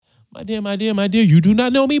My dear, you do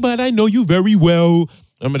not know me, but I know you very well.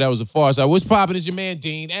 Remember, that was a farce. What's poppin' is your man,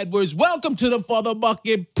 Dean Edwards. Welcome to the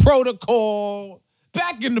FuthaMuckin Protocol.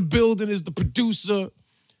 Back in the building is the producer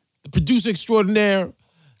extraordinaire,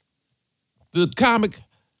 the comic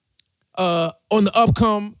on the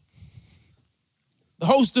upcome, the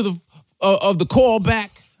host of the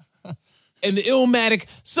callback, and the Illmatic.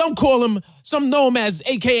 Some know him as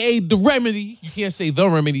AKA The Remedy. You can't say The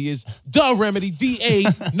Remedy, is The Remedy, D-A,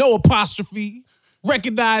 no apostrophe.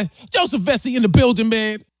 Recognize Joseph Vecsey in the building,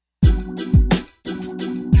 man.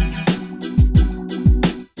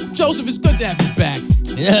 Joseph, it's good to have you back.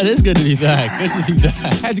 Yeah, it is good to be back. Good to be back.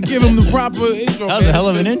 Had to give him the proper intro. That was a hell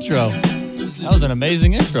of an intro. That was an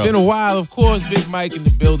amazing intro. It's been a while, of course. Big Mike in the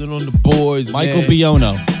building on the boards. Michael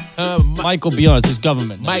Biono. Michael Biono. It's his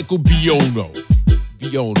government name. Michael Biono,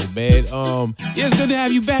 man. Yeah, it's good to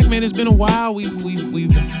have you back, man. It's been a while.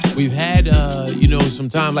 We've had some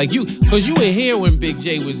time, like you, because you were here when Big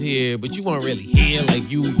J was here, but you weren't really here. Like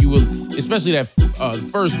you were, especially that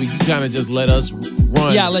first week. You kind of just let us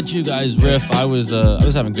run. Yeah, I let you guys riff. I was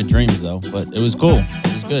having good dreams though, but it was cool.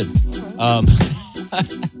 It was good.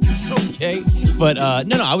 Okay. But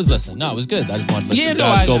no, I was listening. No, it was good. I just wanted to let you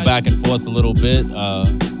guys go back and forth a little bit. I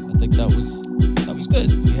think that was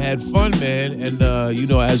good. We had fun, man. And,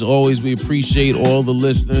 as always, we appreciate all the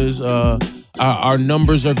listeners. Our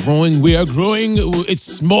numbers are growing. We are growing. It's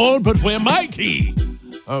small, but we're mighty.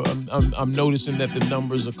 I'm noticing that the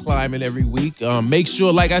numbers are climbing every week. Make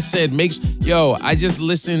sure, like I said, I just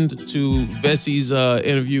listened to Vecsey's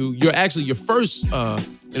interview. Your first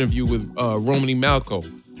interview with Romany Malco.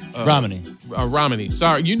 Romany.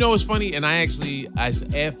 Sorry. You know, it's funny. And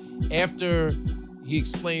after he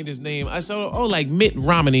explained his name, I said, like Mitt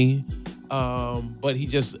Romney. But he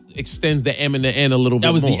just extends the M and the N a little bit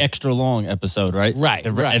more. That was the extra long episode, right? Right.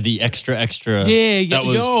 The extra.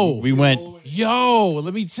 Yeah, we went.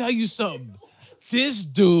 Let me tell you something. This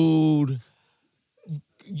dude,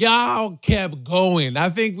 y'all kept going. I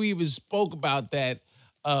think we even spoke about that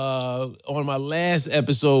on my last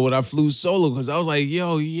episode when I flew solo, because I was like,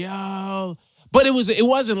 yo. But it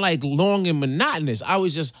wasn't like long and monotonous.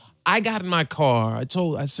 I got in my car.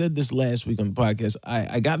 I said this last week on the podcast.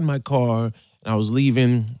 I got in my car and I was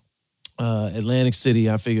leaving Atlantic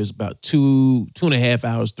City. I figured it's about 2.5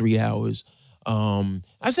 hours, 3 hours.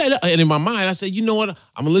 I said, and in my mind, I said, you know what?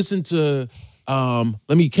 I'm gonna listen to.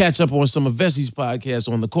 Let me catch up on some of Vecsey's podcasts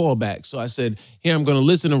on the callback. So I said, here, I'm gonna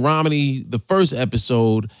listen to Romany, the first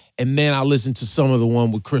episode, and then I'll listen to some of the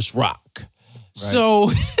one with Chris Rock. Right.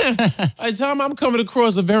 So by the time I'm coming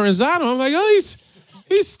across a Verrazano, I'm like,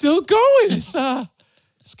 he's still going. This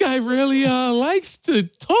guy really likes to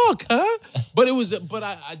talk, huh? But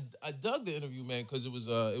I dug the interview, man, because it was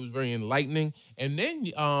very enlightening. And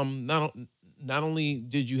then not only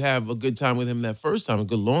did you have a good time with him that first time, a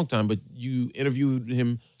good long time, but you interviewed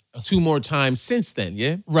him 2 more times since then,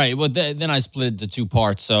 yeah? Right. Well, then I split it to 2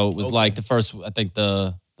 parts. So it was like the first, I think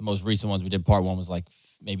the most recent ones we did, part 1 was like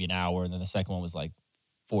maybe an hour, and then the second one was like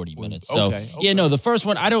 40 minutes. So, yeah, no, the first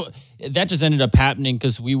one, that just ended up happening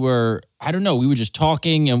because we were just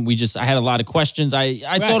talking, and I had a lot of questions. I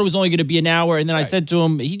thought it was only going to be an hour, and then I said to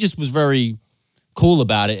him, he just was very cool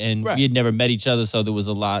about it, and we had never met each other, so there was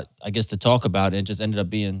a lot, I guess, to talk about, and it just ended up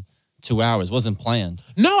being 2 hours. It wasn't planned.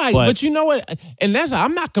 No, but you know what? And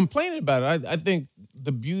I'm not complaining about it. I think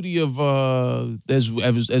the beauty of, as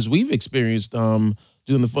we've experienced doing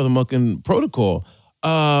the FuthaMuckin protocol,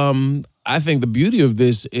 I think the beauty of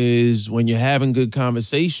this is when you're having good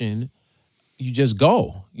conversation, you just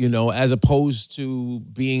go, as opposed to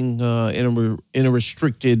being in a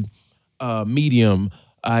restricted medium,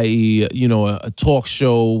 i.e., a talk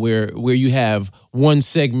show where you have one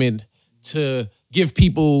segment to give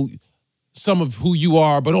people some of who you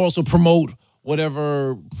are, but also promote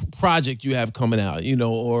whatever project you have coming out,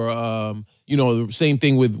 or the same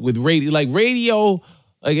thing with radio. Like radio,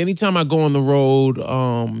 like anytime I go on the road,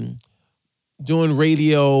 doing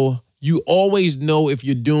radio, you always know if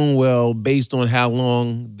you're doing well based on how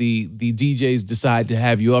long the DJs decide to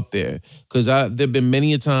have you up there. Because there've been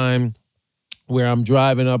many a time where I'm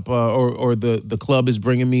driving up, or the club is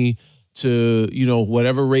bringing me to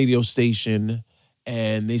whatever radio station,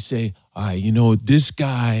 and they say, all right, this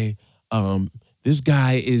guy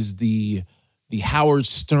is the Howard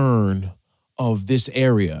Stern of this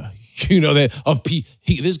area.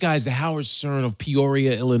 This guy's the Howard Stern of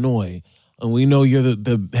Peoria, Illinois. And we know you're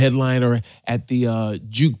the headliner at the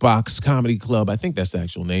Jukebox Comedy Club. I think that's the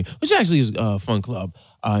actual name, which actually is a fun club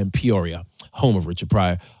in Peoria, home of Richard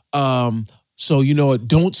Pryor. So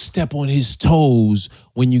don't step on his toes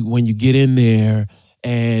when you get in there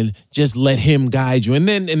and just let him guide you. And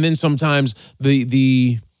then sometimes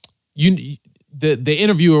the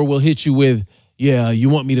interviewer will hit you with, yeah, you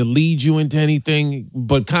want me to lead you into anything,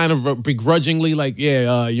 but kind of begrudgingly, like,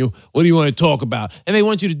 yeah, what do you want to talk about? And they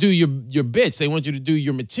want you to do your bits. They want you to do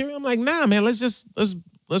your material. I'm like, nah, man, let's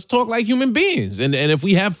talk like human beings. And if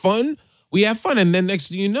we have fun, we have fun. And then next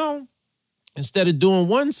thing you know, instead of doing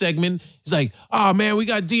one segment, he's like, oh, man, we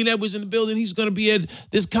got Dean Edwards in the building. He's going to be at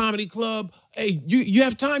this comedy club. Hey, you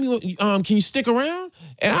have time? Can you stick around?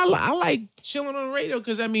 And I like chilling on the radio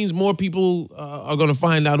because that means more people are going to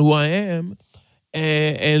find out who I am.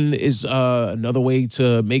 And is another way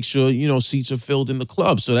to make sure, seats are filled in the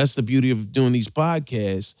club. So that's the beauty of doing these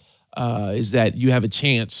podcasts, is that you have a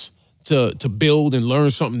chance to build and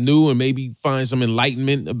learn something new and maybe find some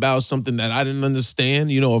enlightenment about something that I didn't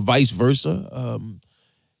understand, or vice versa.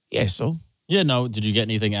 So. Yeah, no, did you get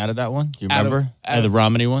anything out of that one? Do you remember? Out of the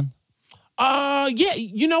Romany one? Yeah,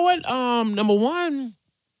 you know what? Number one,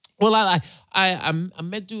 well, I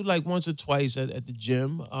met dude like once or twice at the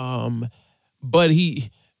gym. But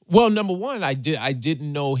number one, I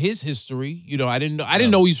didn't know his history. I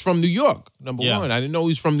didn't know he's from New York. Number one, I didn't know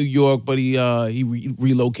he's from New York, but he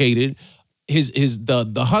relocated.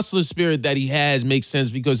 The hustler spirit that he has makes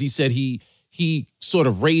sense because he said he sort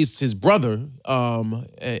of raised his brother, and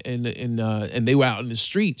they were out in the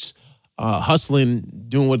streets, hustling,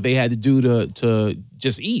 doing what they had to do to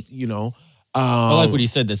just eat. I like what he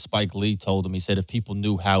said that Spike Lee told him. He said, if people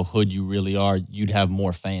knew how hood you really are, you'd have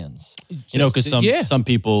more fans. Because some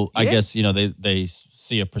people, I guess, they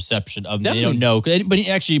see a perception of them. They don't know.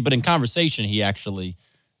 But in conversation, he actually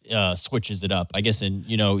switches it up. I guess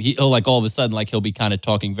he'll like all of a sudden, like he'll be kind of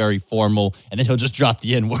talking very formal and then he'll just drop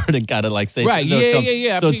the N-word and kind of like say, right.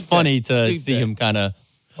 Yeah. So it's funny to see him kind of,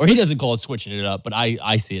 or he doesn't call it switching it up, but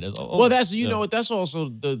I see it as, that's, what, that's also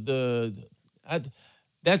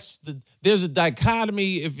there's a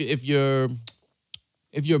dichotomy if you're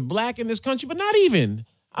black in this country, but not even.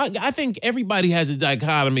 I think everybody has a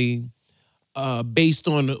dichotomy based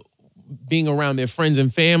on being around their friends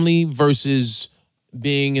and family versus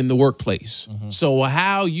being in the workplace. Mm-hmm. So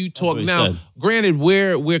how you talk now, granted,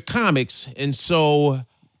 we're comics, and so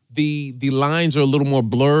the lines are a little more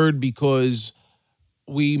blurred because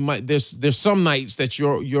there's some nights that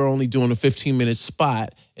you're only doing a 15-minute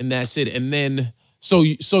spot and that's it, and then. So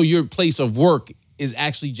your place of work is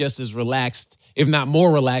actually just as relaxed, if not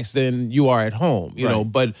more relaxed, than you are at home. You know,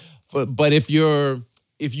 but if you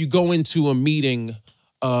go into a meeting,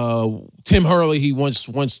 Tim Hurley, he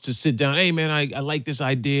wants to sit down. Hey man, I like this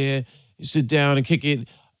idea. You sit down and kick it.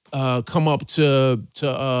 Come up to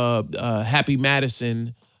Happy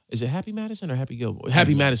Madison. Is it Happy Madison or Happy Gilmore?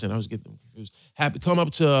 Happy Madison. I was getting them confused. Come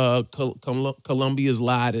up to Columbia's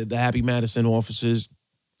lot at the Happy Madison offices.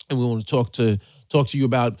 And we want to talk to you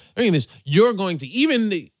about this. You're going to even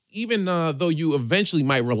though you eventually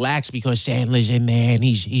might relax because Sandler's in there and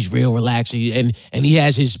he's real relaxed and he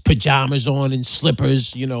has his pajamas on and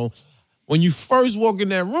slippers. When you first walk in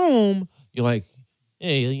that room, you're like,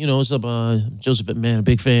 hey, what's up, Joseph, man, a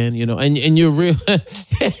big fan, and you're real.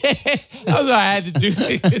 I had to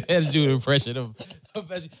do an impression of.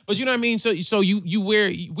 But you know what I mean? So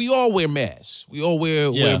we all wear masks. We all wear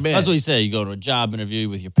masks. That's what he said. You go to a job interview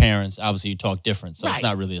with your parents. Obviously, you talk different, so it's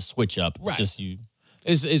not really a switch up. It's just you.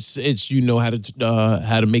 It's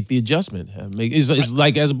how to make the adjustment. It's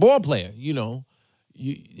like as a ball player,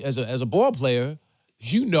 as a ball player,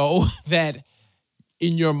 that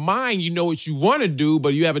in your mind, you know what you want to do,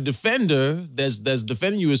 but you have a defender that's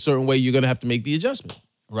defending you a certain way. You're gonna have to make the adjustment.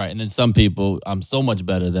 Right, and then some people, I'm so much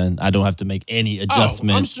better than I don't have to make any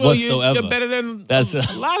adjustment I'm sure whatsoever. You're better than a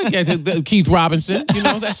lot of guys. Keith Robinson,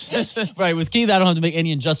 that's right. With Keith, I don't have to make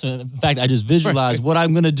any adjustment. In fact, I just visualize what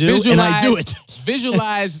I'm going to do, and I do it.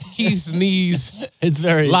 Visualize Keith's knees. It's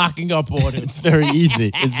very locking up on him. It's very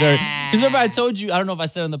easy. Because remember, I told you, I don't know if I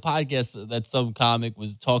said on the podcast that some comic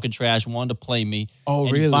was talking trash, wanted to play me. Oh,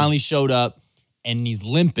 and really? He finally showed up, and he's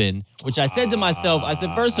limping. Which I said to myself,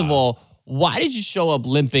 first of all, why did you show up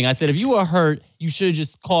limping? I said, if you were hurt, you should have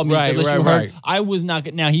just called me and said, you were hurt. I was not.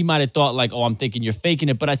 Now, he might have thought like, I'm thinking you're faking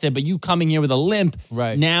it. But I said, but you coming here with a limp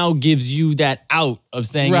now gives you that out of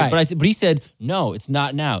saying it. But he said, no, it's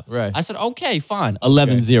not now. Right. I said, okay, fine.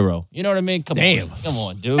 11-0. You know what I mean? Come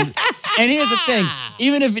on, dude. And here's the thing.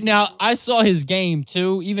 Even if, now, I saw his game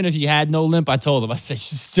too. Even if he had no limp, I told him, I said, you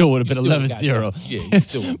still would have been 11-0. Yeah, you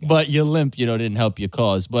still but your limp, didn't help your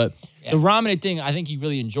cause. But the Romany thing, I think he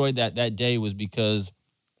really enjoyed that day was because,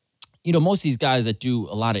 most of these guys that do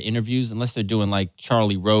a lot of interviews, unless they're doing like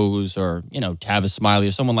Charlie Rose or, Tavis Smiley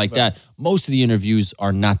or someone like that, most of the interviews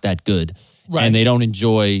are not that good. and they don't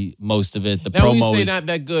enjoy most of it. The now, promo when you say is not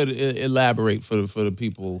that good. Elaborate for the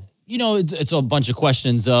people. You know, it's a bunch of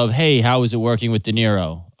questions of, hey, how was it working with De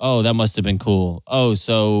Niro? Oh, that must have been cool. Oh,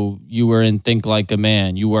 so you were in Think Like a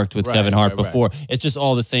Man. You worked with Kevin Hart before. Right. It's just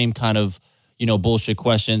all the same kind of, bullshit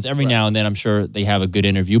questions. Every now and then, I'm sure they have a good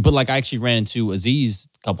interview. But like, I actually ran into Aziz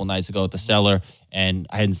a couple nights ago at the Cellar, and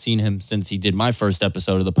I hadn't seen him since he did my first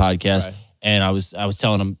episode of the podcast. Right. And I was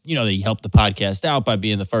telling him, that he helped the podcast out by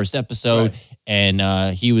being the first episode. Right.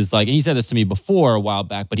 And he was like, and he said this to me before a while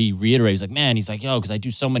back, but he reiterated, he's like, man, he's like, yo, because I do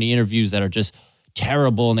so many interviews that are just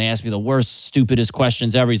terrible, and they ask me the worst, stupidest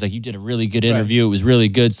questions ever. He's like, you did a really good interview. Right. It was really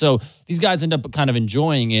good. So these guys end up kind of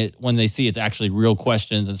enjoying it when they see it's actually real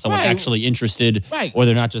questions and someone actually interested, or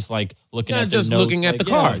they're not just like looking at just notes, looking at the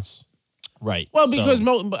cards. Right. Well, because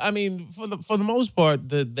for the most part,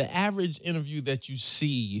 the average interview that you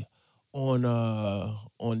see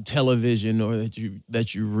on television or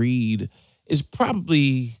that you read is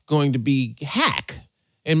probably going to be hack.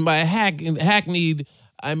 And by hackneyed,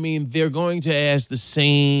 I mean they're going to ask the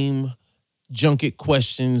same junket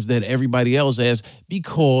questions that everybody else asks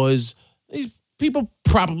because these people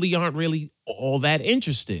probably aren't really all that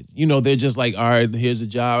interested. They're just like, all right, here's a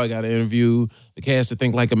job. I got to interview the cast to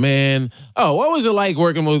Think Like a Man. Oh, what was it like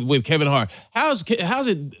working with Kevin Hart? How's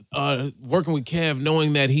it working with Kev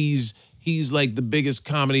knowing that he's like the biggest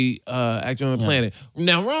comedy actor on the planet?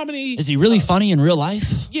 Now, Romany, is he really funny in real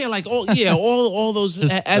life? Yeah, like all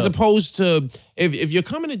those. As opposed to if you're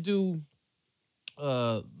coming to do,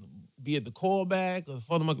 be it the callback or the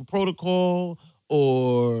FuthaMuckin protocol,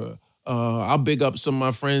 or I'll big up some of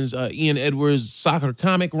my friends, Ian Edwards' soccer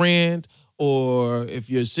comic rant, or if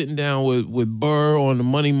you're sitting down with Burr on the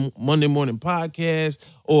Monday morning podcast,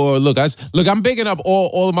 or look, I'm bigging up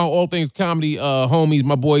all of my all things comedy homies,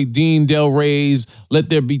 my boy Dean Del Rey's Let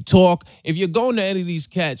There Be Talk. If you're going to any of these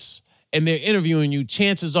cats and they're interviewing you,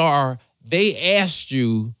 chances are they asked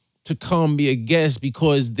you to come be a guest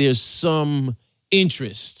because there's some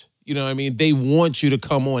interest. You know what I mean? They want you to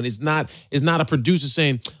come on. It's not a producer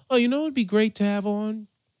saying, oh, it'd be great to have on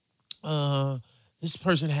this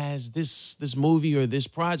person has this movie or this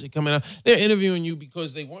project coming out. They're interviewing you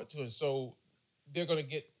because they want to, and so they're going to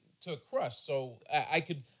get to a crust. So I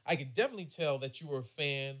could definitely tell that you were a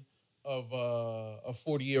fan of a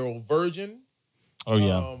 40-year-old virgin. Oh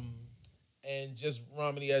yeah, and just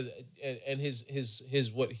Romany and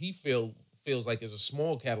his what he feels like is a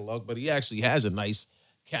small catalog, but he actually has a nice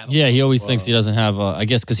catalog. Yeah, he always thinks he doesn't have I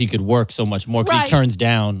guess because he could work so much more because he turns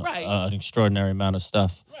down an extraordinary amount of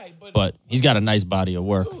stuff. Right, but he's got a nice body of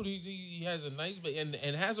work. Dude, he has a nice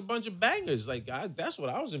and has a bunch of bangers. Like that's what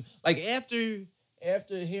I was in. Like after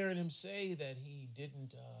hearing him say that he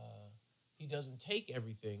doesn't take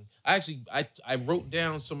everything. I wrote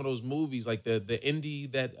down some of those movies, like the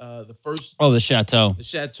indie that the first. Oh, the Chateau. The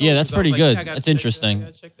Chateau. Yeah, that's pretty good. That's interesting. I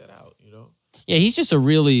gotta check that out. Yeah, he's just a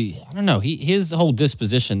really, I don't know. His whole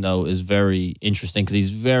disposition though is very interesting because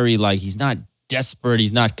he's very he's not desperate,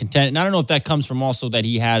 he's not content. And I don't know if that comes from also that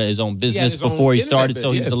he had his own business before he started,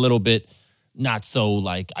 so he's a little bit not so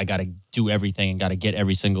like I got to do everything and got to get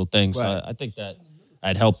every single thing. So I think that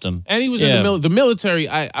had helped him. And he was in the military.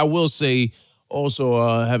 I will say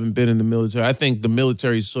also having been in the military, I think the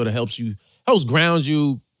military sort of helps ground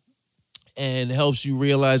you. And helps you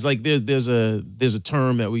realize, like there's a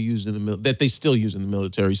term that we use in the that they still use in the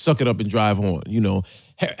military. Suck it up and drive on.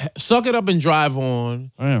 Suck it up and drive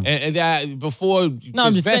on. And that before I'm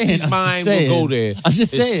just saying, mind will go there. I'm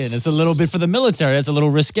just saying it's a little bit for the military. That's a little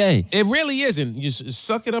risque. It really isn't. You just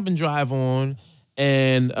suck it up and drive on,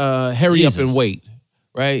 and hurry up and wait.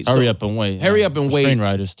 Right? Hurry up and wait. Hurry up and wait.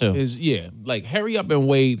 Screenwriters too. Like hurry up and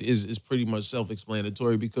wait is pretty much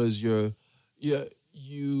self-explanatory because you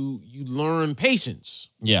learn patience.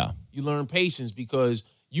 Yeah. You learn patience because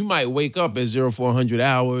you might wake up at 0400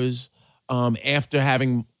 hours after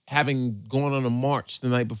having gone on a march the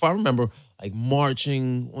night before. I remember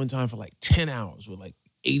marching one time for 10 hours with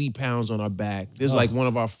 80 pounds on our back. This is one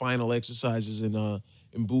of our final exercises in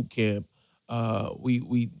boot camp.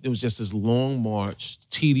 It was just this long march,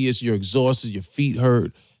 tedious, you're exhausted, your feet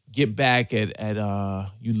hurt. Get back at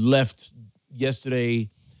you left yesterday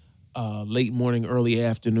late morning, early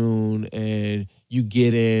afternoon, and you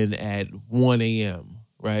get in at 1 a.m.,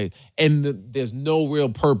 right? And there's no real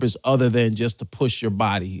purpose other than just to push your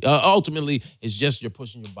body. Ultimately, it's just you're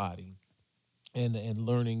pushing your body and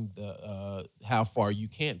learning how far you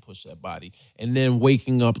can push that body. And then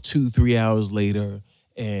waking up 2-3 hours later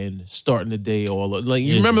and starting the day all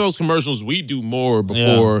you remember those commercials? We do more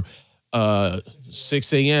before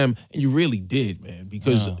 6 a.m. and you really did, man,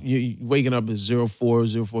 because you waking up at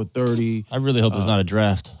 04:30. I really hope there's not a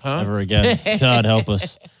draft ever again. God help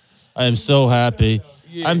us. I am so happy.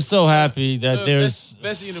 Yeah. I'm so happy that there's...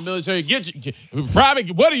 Especially in the military.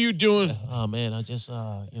 Private, what are you doing? Oh, man, I just,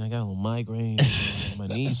 I got a little migraine. My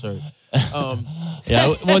knees hurt.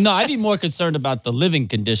 Well, no, I'd be more concerned about the living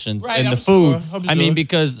conditions and the food. Sure. I mean,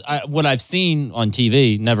 because what I've seen on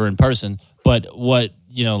TV, never in person, but what,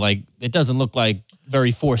 like, it doesn't look like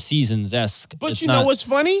very Four Seasons-esque. But know what's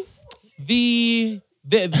funny?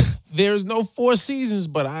 There's no Four Seasons,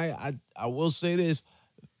 but I will say this.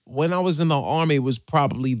 When I was in the Army, it was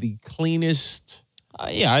probably the cleanest.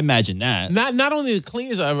 I imagine that. Not only the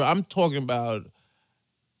cleanest ever, I'm talking about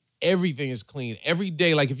everything is clean. Every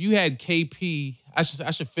day, like if you had KP, I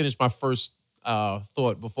should finish my first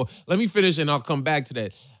thought before. Let me finish and I'll come back to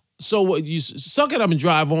that. So what you suck it up and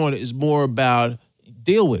drive on is more about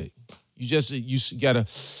deal with it. You got to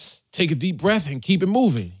take a deep breath and keep it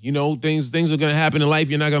moving. Things are going to happen in life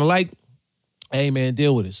you're not going to like. Hey man,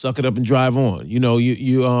 deal with it. Suck it up and drive on.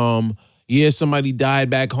 Somebody died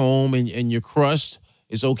back home and you're crushed.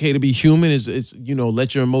 It's okay to be human. It's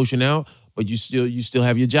let your emotion out, but you still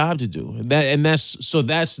have your job to do. And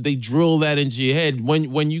that's they drill that into your head.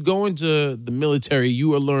 When you go into the military,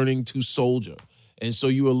 you are learning to soldier. And so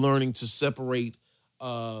you are learning to separate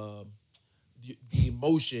the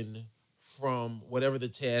emotion from whatever the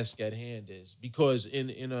task at hand is. Because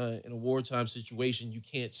in a wartime situation, you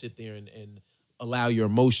can't sit there and allow your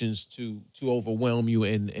emotions to overwhelm you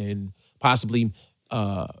and possibly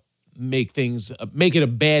make it a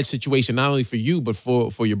bad situation, not only for you, but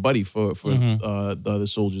for your buddy, for the other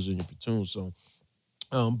soldiers in your platoon. So,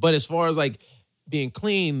 but as far as like being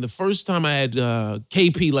clean, the first time I had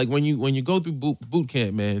KP, like when you go through boot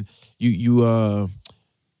camp, man, you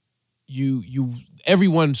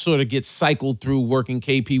everyone sort of gets cycled through working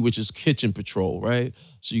KP, which is kitchen patrol, right?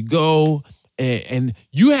 So you go. And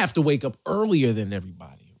you have to wake up earlier than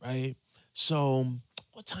everybody, right? So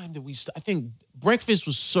what time did we start? I think breakfast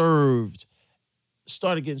was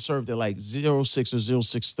started getting served at like 06 or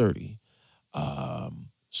 06:30.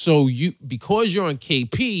 So because you're on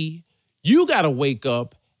KP, you got to wake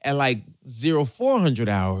up at like 0400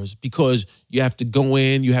 hours because you have to go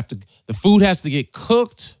in, the food has to get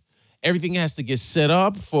cooked. Everything has to get set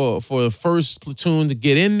up for the first platoon to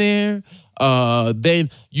get in there. Then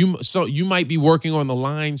you might be working on the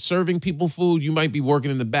line serving people food. You might be working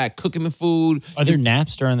in the back cooking the food. Are there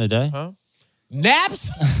naps during the day? Huh? Naps?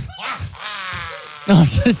 No, I'm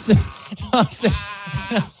just saying. I'm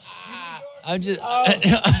just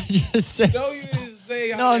saying. No, you didn't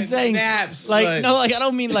say. No, I'm saying naps. I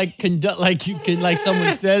don't mean like conduct. Like you can, like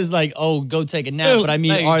someone says, like, oh, go take a nap. But I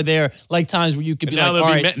mean, are there like times where you could be like, all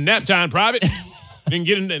right, nap time, private? Didn't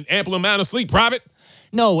get an ample amount of sleep, private.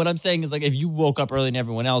 No, what I'm saying is like if you woke up earlier than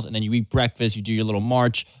everyone else and then you eat breakfast, you do your little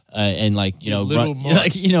march and like run,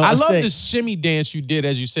 like I love the shimmy dance you did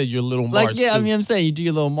as you said your little march. Like yeah, too. I mean I'm saying you do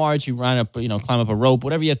your little march, you run up, climb up a rope,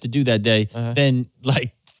 whatever you have to do that day. Then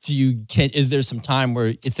like is there some time where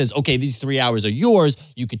it says okay, these 3 hours are yours?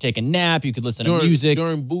 You could take a nap, you could listen to music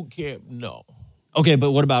during boot camp. No. Okay,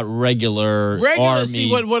 but what about regular Army?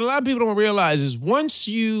 See, what a lot of people don't realize is once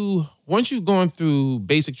you've gone through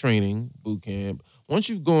basic training, boot camp. Once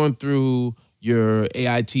you've gone through your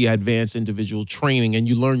AIT advanced individual training and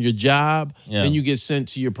you learn your job, then you get sent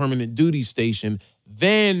to your permanent duty station.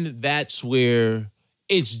 Then that's where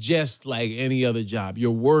it's just like any other job.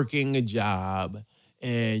 You're working a job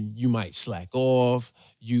and you might slack off.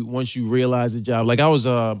 Once you realize the job, like I was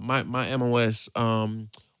my MOS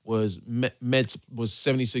was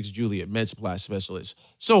 76 Juliet, med supply specialist.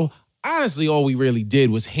 So honestly, all we really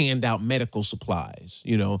did was hand out medical supplies,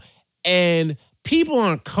 and people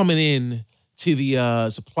aren't coming in to the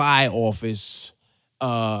supply office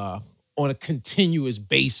on a continuous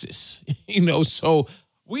basis, So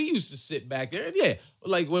we used to sit back there, and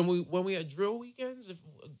like when we had drill weekends,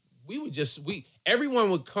 everyone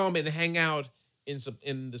would come and hang out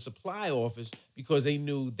in the supply office because they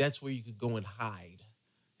knew that's where you could go and hide,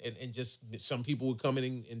 and just some people would come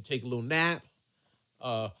in and take a little nap.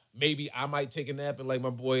 Maybe I might take a nap, and like my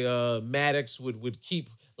boy Maddox would keep.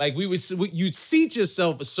 Like you'd seat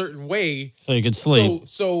yourself a certain way so you could sleep.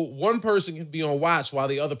 So one person can be on watch while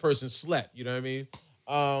the other person slept. You know what I mean?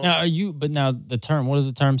 Now the term. What is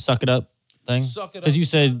the term? Suck it up thing. Suck it up. Because you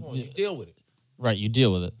said you deal with it. Right, you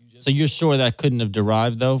deal with it. So you're sure that couldn't have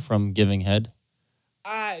derived though from giving head?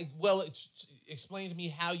 Explain to me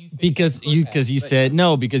how you think because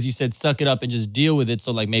you said suck it up and just deal with it.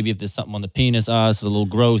 So like maybe if there's something on the penis, it's a little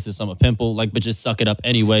gross. There's a pimple. Like, but just suck it up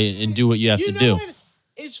anyway and do what you have to do.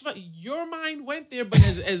 it's your mind went there, but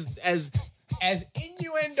as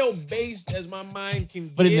innuendo based as my mind can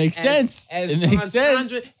get. But it makes sense. It makes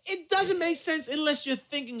sense. It doesn't make sense unless you're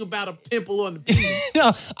thinking about a pimple on the penis.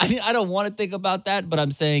 No, I don't want to think about that, but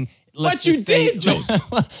I'm saying. But you did, Joseph.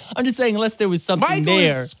 I'm just saying, unless there was something Michael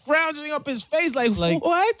there. is scrounging up his face like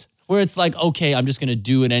what? Where it's like, okay, I'm just going to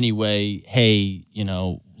do it anyway. Hey,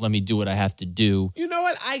 let me do what I have to do. You know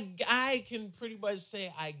what? I can pretty much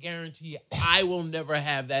say I guarantee I will never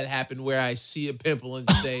have that happen where I see a pimple and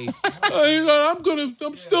say,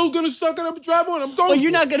 I'm still gonna suck it up and drive on. I'm going. Well,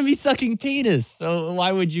 you're not gonna be sucking penis, so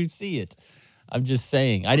why would you see it? I'm just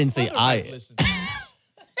saying. I didn't say I.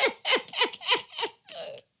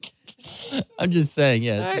 I'm just saying,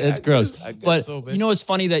 yeah, it's gross. But so, it's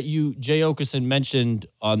funny that Jay Okerson mentioned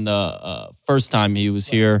on the first time he was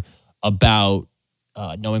here about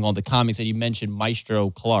knowing all the comics, that he mentioned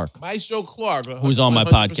Maestro Clark. Who's on my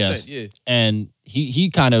podcast. Yeah. And he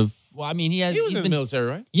kind of, he was in the military,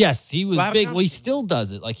 right? Yes, he was big. Well, he still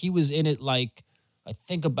does it. Like, he was in it, like, I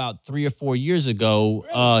think about 3 or 4 years ago.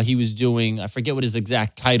 Really? He was doing, I forget what his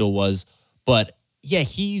exact title was, but yeah,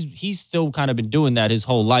 he's still kind of been doing that his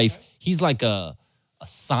whole life. Okay. He's like a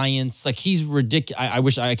science, like, he's ridiculous. I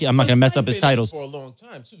wish I'm not going to mess up his titles. For a long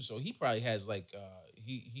time, too, so he probably has, like,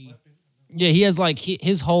 Yeah, he has, like,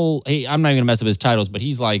 his whole, I'm not even going to mess up his titles, but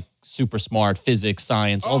he's, like, super smart, physics,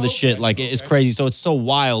 science, all this shit. Like, it's crazy. So it's so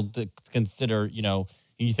wild to consider, when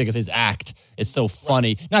you think of his act, it's so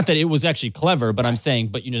funny. Right. Not that it was actually clever, but I'm saying,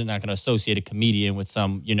 but you're not going to associate a comedian with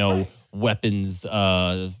some, weapons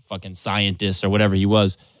fucking scientist or whatever he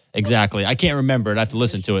was. Exactly. I can't remember. I'd have to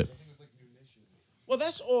listen to it. Well,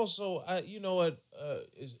 that's also, you know what,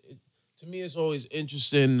 to me it's always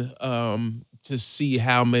interesting to see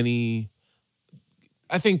how many,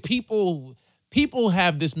 I think people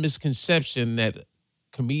have this misconception that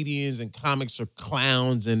comedians and comics are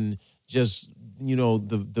clowns and just,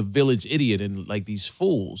 the village idiot and like these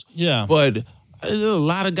fools. Yeah. But there's a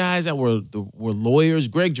lot of guys that were lawyers.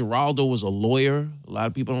 Greg Giraldo was a lawyer. A lot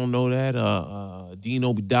of people don't know that. Dean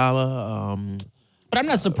Obeidallah. But I'm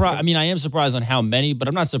not surprised. I am surprised on how many, but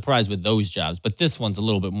I'm not surprised with those jobs. But this one's a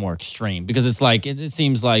little bit more extreme because it's like, it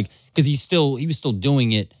seems like, because he was still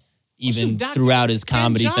doing it even throughout his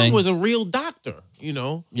comedy John thing. Was a real doctor,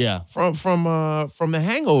 Yeah. From the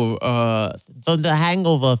Hangover, from the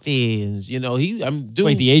Hangover films,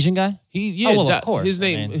 Wait, the Asian guy? Of course. His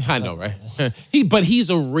name, I know, right? But he's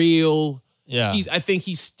a real. Yeah. I think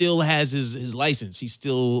he still has his license. He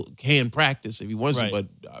still can practice if he wants to, but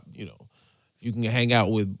you can hang out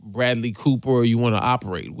with Bradley Cooper or you want to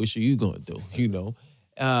operate. Which are you going to do?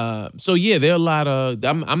 So yeah, there are a lot of.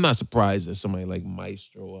 I'm not surprised that somebody like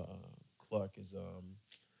Maestro Clark is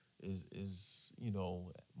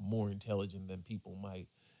more intelligent than people might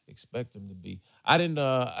expect him to be. I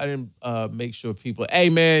didn't make sure people. Hey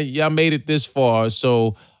man, y'all made it this far,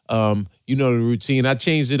 so the routine. I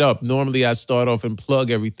changed it up. Normally I start off and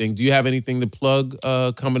plug everything. Do you have anything to plug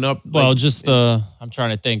coming up? Well, I'm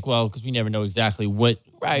trying to think. Well, because we never know exactly what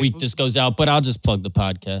week this goes out, but I'll just plug the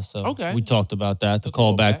podcast. So okay. We talked about that, the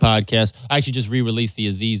Callback Podcast. I actually just re-released the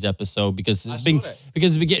Aziz episode because it's been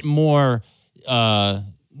getting more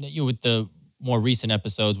with the more recent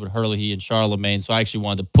episodes with Hurley and Charlemagne. So I actually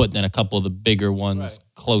wanted to put in a couple of the bigger ones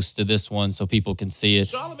close to this one so people can see it.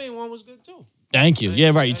 Charlemagne one was good too. Thank you.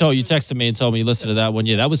 Yeah, right. You texted me and told me you listened to that one.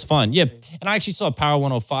 Yeah, that was fun. Yeah. And I actually saw Power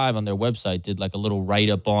 105 on their website, did like a little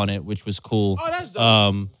write-up on it, which was cool. Oh, that's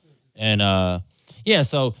dope.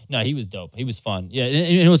 So, no, he was dope. He was fun. Yeah, and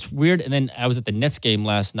it was weird. And then I was at the Nets game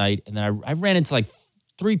last night, and then I ran into like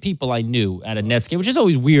 3 people I knew at a Nets game, which is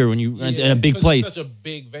always weird when you rent in a big place. It's such a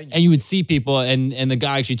big venue. And you would see people, and the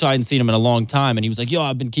guy actually I hadn't seen him in a long time, and he was like, yo,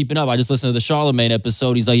 I've been keeping up. I just listened to the Charlemagne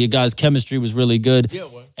episode. He's like, your guys' chemistry was really good. Yeah,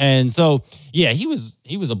 well. And so, yeah, he was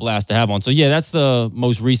a blast to have on. So, yeah, that's the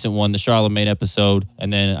most recent one, the Charlemagne episode.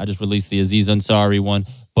 And then I just released the Aziz Ansari one.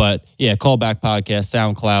 But, yeah, Callback Podcast,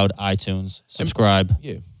 SoundCloud, iTunes. Subscribe.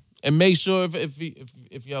 And make sure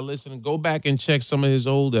if y'all listening, go back and check some of his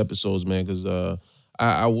old episodes, man, because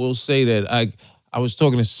I will say that I was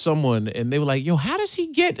talking to someone, and they were like, yo, how does he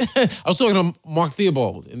get... I was talking to Mark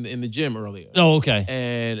Theobald in the gym earlier. Oh, okay.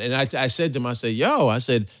 And I said to him, I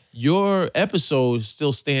said, your episode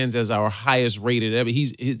still stands as our highest rated ever.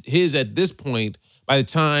 His at this point, by the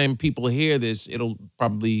time people hear this, it'll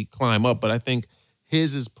probably climb up, but I think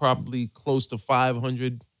his is probably close to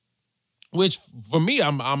 500, which for me,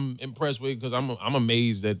 I'm impressed with, because I'm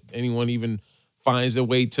amazed that anyone even finds a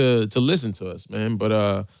way to listen to us, man.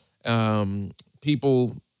 But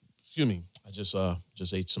people, excuse me, I just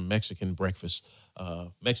ate some Mexican breakfast,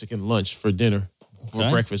 Mexican lunch for dinner, for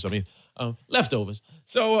breakfast. Leftovers.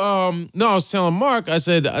 So no, I was telling Mark. I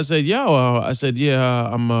said, I'm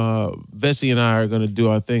Vecsey and I are gonna do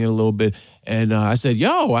our thing in a little bit. And I said,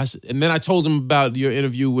 and then I told him about your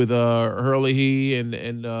interview with Hurley and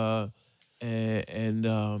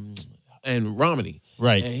Romany.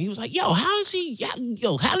 Right. And he was like, how does he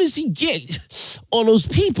get all those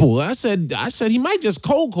people? I said he might just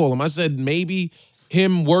cold call him. I said maybe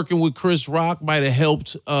him working with Chris Rock might have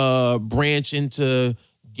helped branch into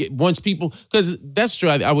once people, because that's true.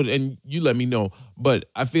 I would, and you let me know, but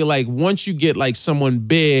I feel like once you get like someone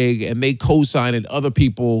big and they co-sign it, other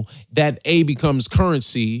people, that becomes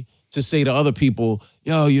currency to say to other people,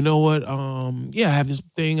 you know what? I have this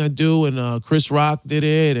thing I do, and Chris Rock did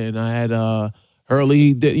it, and I had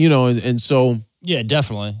Hurley did, and so. Yeah,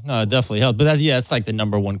 definitely. No, it definitely helped. But that's like the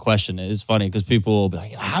number one question. It's funny because people will be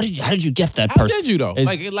like, how did you get that person? How did you though?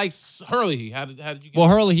 Like Hurley, how did you get Well,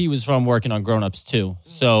 Hurley, he was from working on Grown Ups too.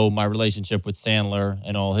 So my relationship with Sandler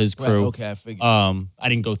and all his crew. Right, okay, I figured. I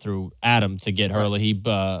didn't go through Adam to get Hurley.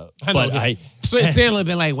 So Sandler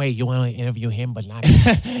been like, wait, you want to interview him but not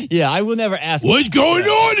me? Yeah, I will never ask what's going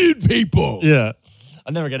on in people? Yeah.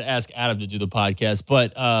 I'm never going to ask Adam to do the podcast,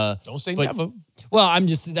 but don't say never. Well,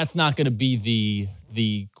 that's not going to be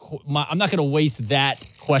I'm not going to waste that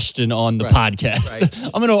question on the podcast.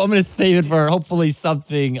 Right. I'm going to save it for hopefully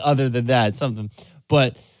something other than that,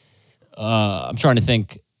 But I'm trying to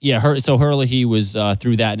think. Yeah, so Hurley, he was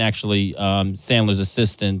through that, and actually Sandler's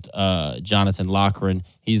assistant, Jonathan Loughran,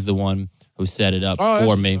 he's the one who set it up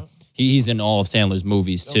for me. Sure. He's in all of Sandler's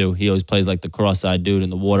movies too. He always plays like the cross-eyed dude in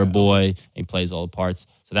The Water Boy. He plays all the parts.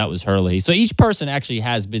 So that was Hurley. So each person actually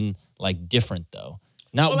has been like different though.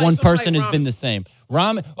 Not one person has been the same.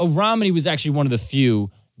 Romany was actually one of the few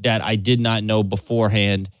that I did not know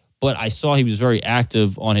beforehand, but I saw he was very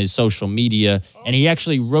active on his social media, and he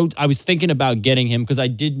actually wrote. I was thinking about getting him because I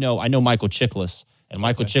know Michael Chiklis. And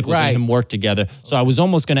Michael Chiklis and him work together. So I was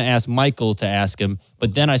almost going to ask Michael to ask him,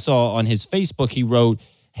 but then I saw on his Facebook he wrote,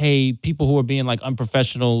 hey, people who are being like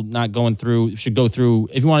unprofessional, not going through, should go through,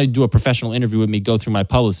 if you want to do a professional interview with me, go through my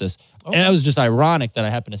publicist. Okay. And it was just ironic that I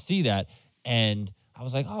happened to see that. And I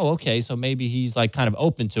was like, oh, okay, so maybe he's like kind of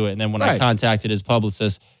open to it. And then when I contacted his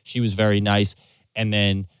publicist, she was very nice. And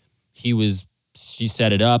then she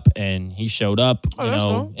set it up and he showed up.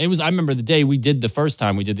 It was, I remember the day the first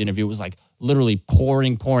time we did the interview, it was like literally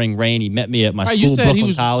pouring rain. He met me at my school,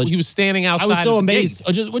 Brooklyn College. He was standing outside. I was so amazed.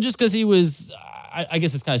 Just because he was, I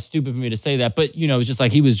guess it's kind of stupid for me to say that, but it was just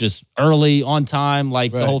like he was just early, on time,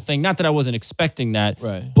 like the whole thing. Not that I wasn't expecting that,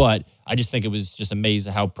 but I just think it was just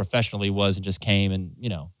amazing how professional he was and just came and,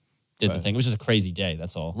 did the thing. It was just a crazy day,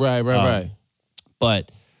 that's all. Right.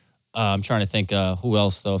 But I'm trying to think who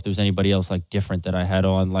else, though, if there was anybody else like different that I had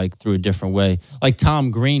on like through a different way. Like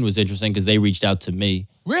Tom Green was interesting because they reached out to me.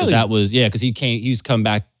 Really? So that was, because he's come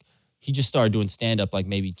back. He just started doing stand-up like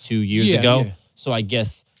maybe 2 years ago. Yeah. So I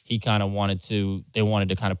guess he kind of wanted to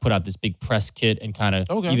kind of put out this big press kit and kind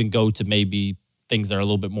of even go to maybe things that are a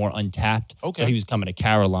little bit more untapped. Okay. So he was coming to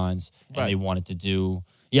Caroline's and they wanted to do.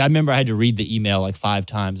 Yeah, I remember I had to read the email like 5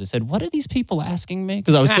 times. I said, what are these people asking me?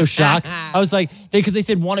 Because I was so shocked. I was like, because they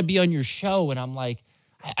said, want to be on your show. And I'm like,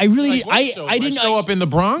 I really, I didn't show up in the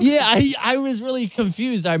Bronx. Yeah, I was really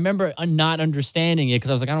confused. I remember not understanding it because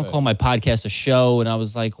I was like, I don't call my podcast a show. And I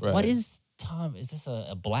was like, what is Tom, is this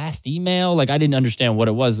a blast email? Like, I didn't understand what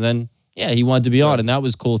it was. And then, he wanted to be on, and that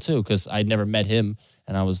was cool too, because I'd never met him,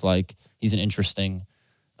 and I was like, he's an interesting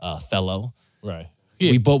fellow. Right.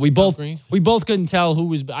 Yeah. We both couldn't tell who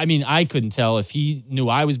was. I mean, I couldn't tell if he knew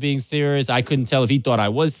I was being serious. I couldn't tell if he thought I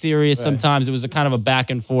was serious. Right. Sometimes it was a kind of a back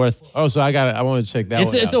and forth. Oh, so I want to check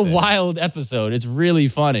that. It's a wild episode. It's really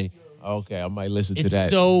funny. Okay, I might listen to that. It's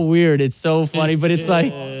so weird. It's so funny, but it's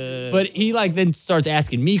like. But he like then starts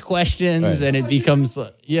asking me questions, and it becomes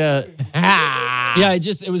it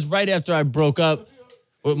was right after I broke up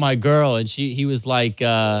with my girl, and he was like,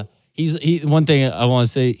 one thing I want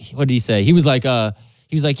to say. What did he say? He was like,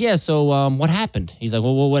 yeah. So what happened? He's like,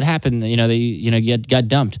 well, what happened? You got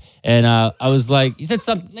dumped, and I was like, he said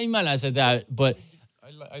something. He might not have said that, but.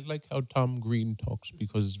 I like how Tom Green talks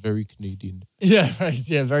because it's very Canadian. Yeah, right.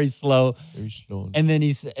 Yeah, very slow. Very slow. And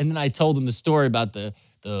then I told him the story about the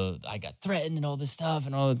I got threatened and all this stuff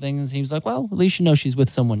and all the things. He was like, well, at least you know she's with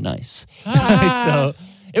someone nice. So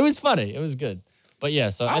it was funny. It was good. But yeah,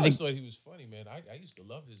 so I think thought he was funny, man. I used to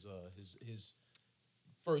love his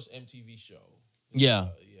first MTV show. Yeah.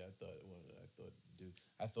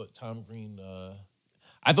 I thought Tom Green.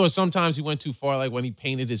 I thought sometimes he went too far, like when he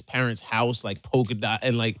painted his parents' house like polka dot,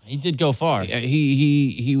 and like he did go far.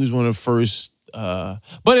 He was one of the first. But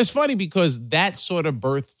it's funny because that sort of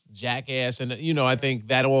birthed Jackass, and I think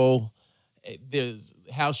that all there's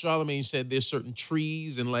how Charlemagne said there's certain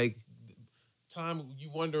trees and like time you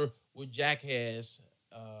wonder would Jackass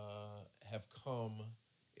have come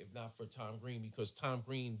if not for Tom Green, because Tom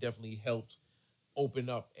Green definitely helped open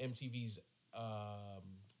up MTV's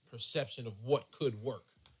perception of what could work.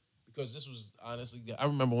 Because this was honestly, I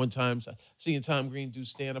remember one time seeing Tom Green do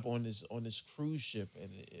stand up on this cruise ship,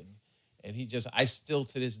 and he just, I still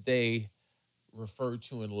to this day refer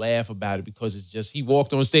to and laugh about it because it's just, he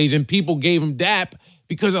walked on stage and people gave him dap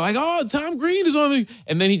because they're like, oh, Tom Green is on the,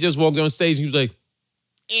 and then he just walked on stage and he was like,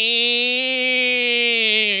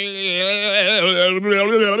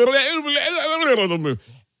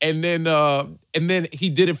 and then he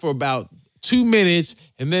did it for about 2 minutes,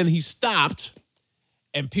 and then he stopped,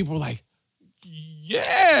 and people were like,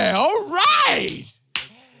 yeah, all right.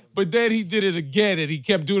 But then he did it again, and he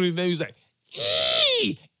kept doing it, and then he was like,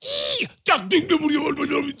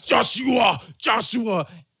 Joshua.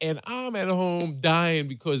 And I'm at home dying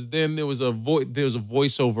because then there was a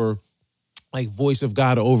voiceover, like voice of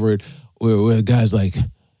God over it, where the guy's like,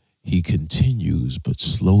 he continues, but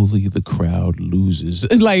slowly the crowd loses.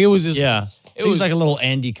 And like, it was just... Yeah. It was like a little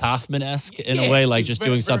Andy Kaufman-esque in a way, like just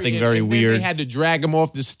doing something very weird. They had to drag him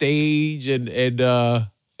off the stage, and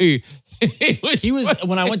he was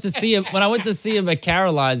when I went to see him at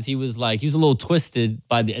Caroline's, he was a little twisted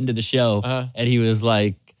by the end of the show, and he was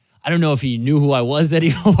like, I don't know if he knew who I was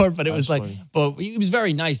anymore, but it was like, but he was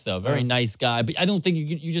very nice though, very nice guy. But I don't think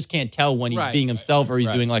you just can't tell when he's being himself or he's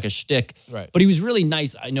doing like a shtick. Right. But he was really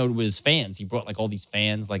nice. I know with his fans, he brought like all these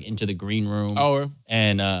fans like into the green room.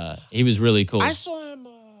 And he was really cool. I saw him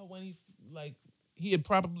when he had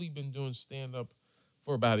probably been doing stand up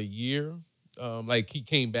for about a year. Like he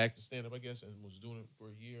came back to stand up, I guess, and was doing it for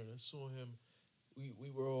a year. And I saw him.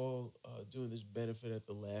 We were all doing this benefit at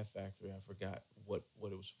the Laugh Factory. I forgot what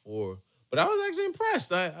it was for, but I was actually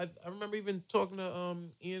impressed. I remember even talking to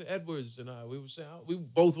Ian Edwards and we were saying, we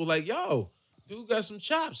both were like, "Yo, dude got some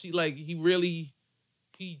chops." He really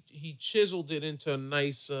chiseled it into a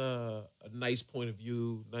nice point of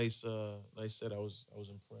view. Nice set. I was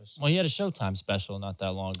impressed. Well, he had a Showtime special not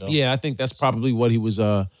that long ago. Yeah, I think that's probably what he was.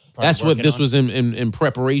 That's what this was in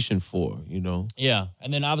preparation for. You know. Yeah,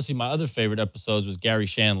 and then obviously my other favorite episodes was Garry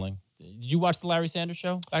Shandling. Did you watch the Larry Sanders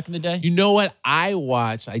Show back in the day? You know what? I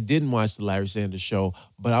didn't watch the Larry Sanders Show,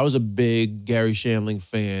 but I was a big Garry Shandling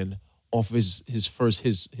fan off his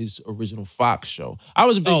original Fox show. I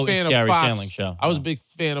was a big fan of Garry Fox. Shandling show. I was a big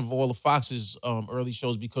fan of all of Fox's early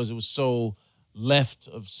shows because it was so left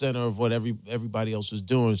of center of what everybody else was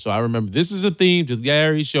doing. So I remember this is a theme to the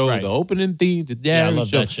Garry Show, the opening theme to the Garry Show. I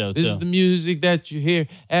love that show too. This is the music that you hear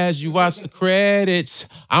as you watch the credits.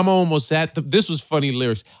 This was funny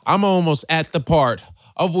lyrics. I'm almost at the part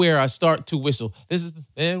of where I start to whistle.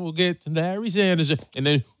 Then we'll get to Larry Sanders. And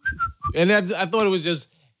then, I thought it was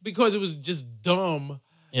just, because it was just dumb,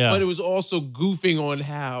 but it was also goofing on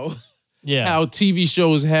how TV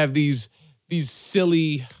shows have these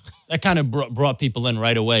silly... That kind of brought people in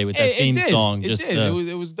right away with that theme song. It was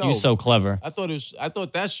dope. He was so clever. I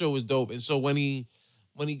thought that show was dope. And so when he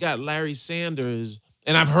got Larry Sanders,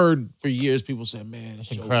 and I've heard for years people say, "Man,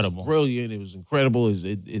 it's incredible, brilliant. It was incredible.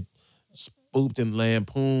 It spoofed and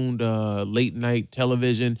lampooned late night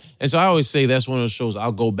television." And so I always say that's one of those shows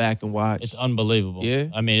I'll go back and watch. It's unbelievable. Yeah,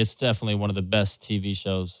 I mean, it's definitely one of the best TV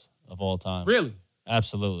shows of all time. Really?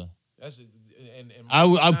 Absolutely. I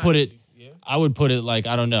would put it like,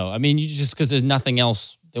 I don't know. I mean, you just, because there's nothing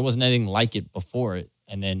else. There wasn't anything like it before it,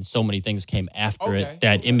 and then so many things came after it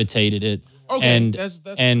that imitated it. Okay,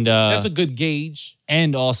 that's a good gauge.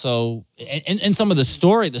 And also, and some of the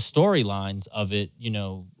storylines of it, you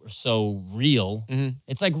know, are so real. Mm-hmm.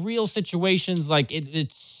 It's like real situations. Like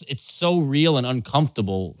it's so real and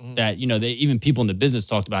uncomfortable that, you know, even people in the business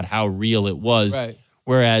talked about how real it was. Right.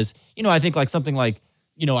 Whereas, you know, I think like something like,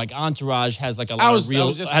 you know, like Entourage has like a lot of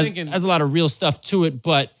real, has a lot of real stuff to it,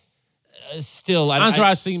 but still,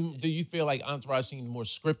 do you feel like Entourage seemed more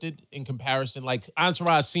scripted in comparison? Like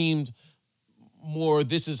Entourage seemed more,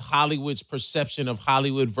 this is Hollywood's perception of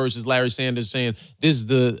Hollywood versus Larry Sanders saying this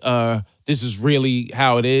is really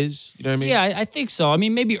how it is. You know what I mean? Yeah, I think so. I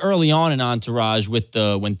mean, maybe early on in Entourage with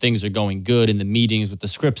when things are going good in the meetings with the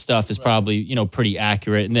script stuff is probably, you know, pretty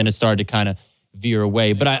accurate, and then it started to kind of veer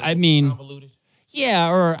away. But I mean, convoluted.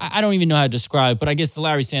 Yeah, or I don't even know how to describe, but I guess the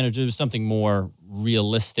Larry Sanders, there was something more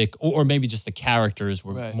realistic, or maybe just the characters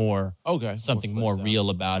were more, something more real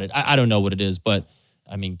about it. I don't know what it is, but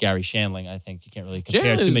I mean, Garry Shandling, I think you can't really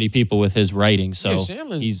compare too many people with his writing. So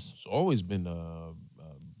he's always been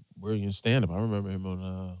brilliant stand-up. I remember him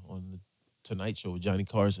on the Tonight Show with Johnny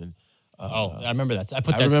Carson. I remember that. I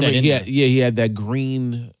put that set in there. He had that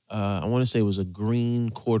green. I want to say it was a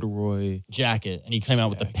green corduroy jacket, and he came out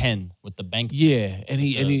with the pen with the bank. Yeah, and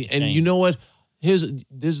you know what? This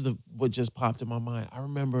is what just popped in my mind. I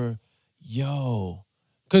remember,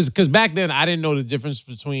 because back then I didn't know the difference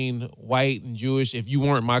between white and Jewish. If you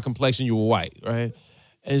weren't my complexion, you were white, right?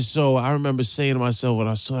 And so I remember saying to myself when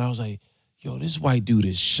I saw it, I was like, yo, this white dude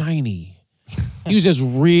is shiny. He was just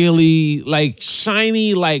really like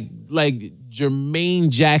shiny, like Jermaine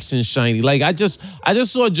Jackson shiny. Like I just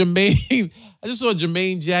saw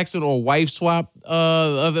Jermaine Jackson on Wife Swap the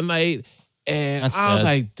other night, and I was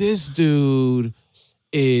like, this dude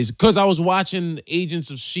is, because I was watching Agents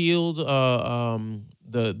of S.H.I.E.L.D. I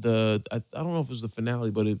don't know if it was the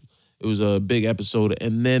finale, but it was a big episode,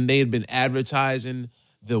 and then they had been advertising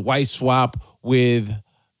the Wife Swap with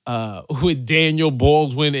Daniel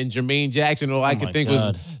Baldwin and Jermaine Jackson. All I could think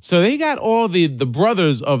was, so they got all the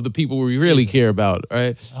brothers of the people we really care about,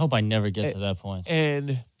 right? I hope I never get to that point.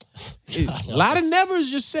 And a lot of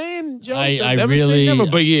nevers just saying, Joe. I really, never,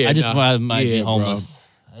 but yeah, I just might be homeless.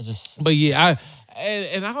 Bro. But yeah,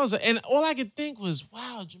 I was, and all I could think was,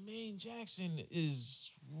 wow, Jermaine Jackson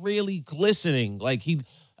is really glistening. Like he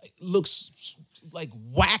looks like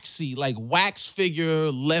waxy, like wax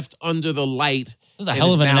figure left under the light. This is a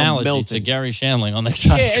hell of an analogy to Garry Shandling on the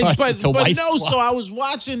but no. So I was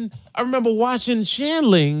watching. I remember watching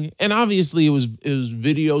Shandling, and obviously it was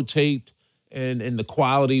videotaped, and the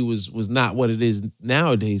quality was not what it is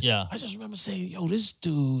nowadays. Yeah, I just remember saying, "Yo, this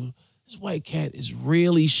dude, this white cat is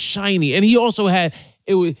really shiny," and he also had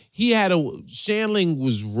Shandling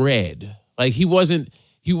was red, like he wasn't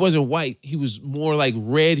white. He was more like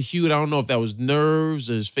red hued. I don't know if that was nerves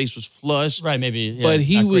or his face was flushed. Right, maybe. Yeah, but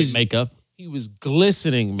he was makeup. He was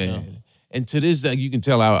glistening, man. Yeah. And to this day, you can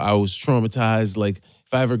tell I was traumatized. Like,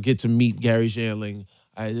 if I ever get to meet Garry Shandling,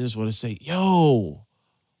 I just want to say, yo,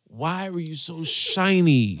 why were you so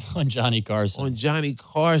shiny? On Johnny Carson.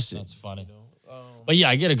 That's funny. But yeah,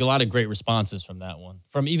 I get a lot of great responses from that one.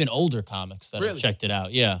 From even older comics that have checked it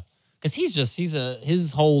out. Yeah. Because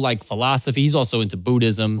his whole like philosophy, he's also into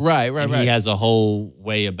Buddhism. Right. He has a whole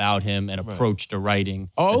way about him and approach to writing.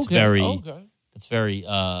 Oh, okay. It's very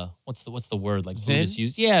what's the word like Zen? Buddhists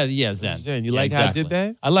use? Yeah, Zen. You like how I did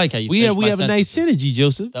that? I like how you. We have a nice synergy,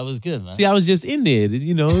 Joseph. That was good, man. See, I was just in there.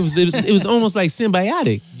 You know, it was almost like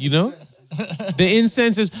symbiotic. You know, the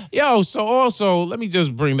incense is So also, let me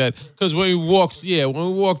just bring that, because when we walked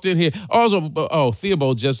in here, also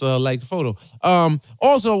Theobald just liked the photo.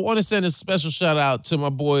 Also, I want to send a special shout out to my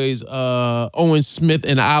boys Owen Smith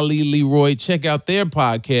and Ali Leroy. Check out their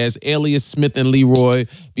podcast, Alias Smith and Leroy,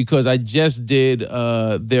 because I just did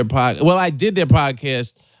their podcast. Well, I did their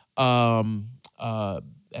podcast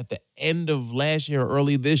at the end of last year or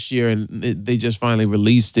early this year, and they just finally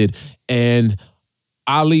released it. And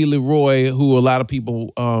Ali Leroy, who a lot of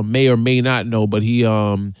people may or may not know, but he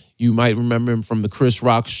you might remember him from the Chris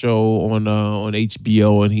Rock show on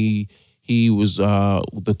HBO, and he was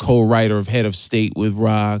the co-writer of Head of State with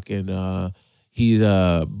Rock, and he was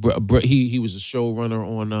a showrunner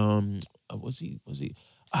on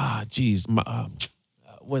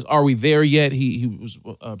was Are We There Yet? He was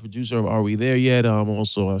a producer of Are We There Yet?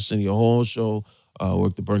 Also Arsenio Hall show.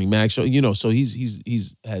 Worked the Bernie Mac show, so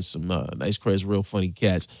he's has some nice credits, real funny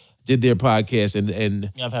cats. Did their podcast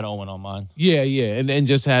and I've had Owen on mine. Yeah, and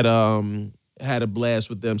just had a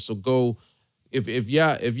blast with them. So go if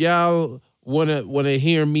y'all wanna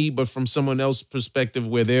hear me, but from someone else's perspective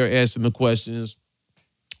where they're asking the questions,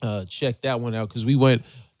 check that one out, because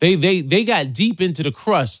they got deep into the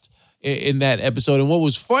crust in that episode. And what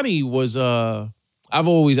was funny was I've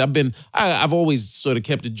always sort of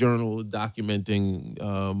kept a journal documenting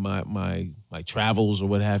my travels or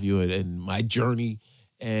what have you, and my journey.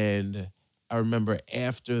 And I remember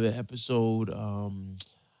after the episode,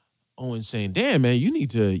 Owen saying, "Damn, man, you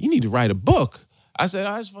need to write a book." I said,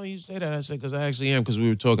 "Oh, it's funny you say that." I said, "Because I actually am," because we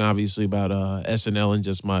were talking obviously about SNL and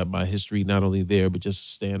just my history, not only there but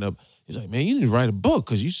just stand up. He's like, "Man, you need to write a book,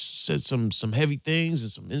 because you said some heavy things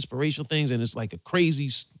and some inspirational things, and it's like a crazy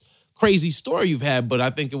story you've had, but I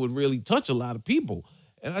think it would really touch a lot of people."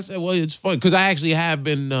 And I said, "Well, it's fun," because I actually have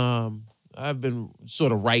been I've been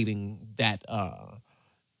sort of writing that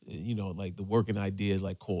like the working ideas,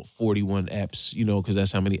 like called 41 Eps, because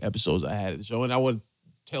that's how many episodes I had at the show. And I would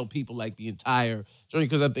tell people like the entire journey,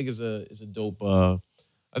 because I think it's a dope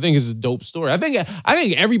story. I think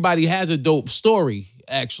everybody has a dope story,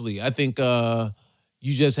 actually. I think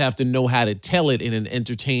you just have to know how to tell it in an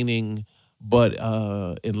entertaining but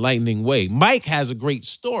enlightening way. Mike has a great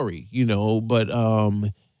story, but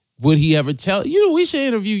would he ever tell? We should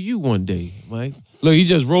interview you one day, Mike. Look, he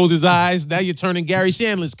just rolled his eyes. Now you're turning Garry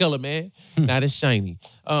Shandling's color, man. Not as shiny.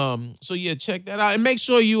 So yeah, check that out. And make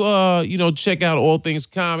sure you check out All Things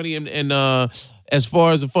Comedy. And as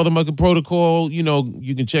far as the FuthaMuckin protocol,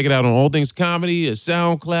 you can check it out on All Things Comedy, or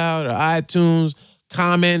SoundCloud, or iTunes.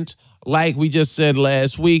 Comment. Like we just said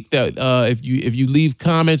last week, that if you leave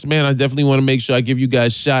comments, man, I definitely want to make sure I give you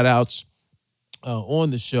guys shout outs on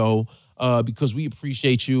the show because we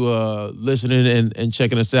appreciate you listening and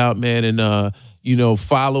checking us out, man. And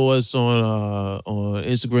follow us on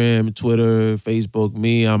Instagram, Twitter, Facebook.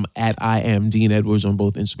 I'm at I am Dean Edwards on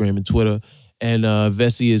both Instagram and Twitter, and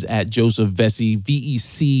Vecsey is at Joseph Vecsey,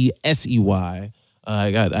 Vecsey.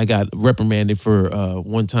 I got reprimanded for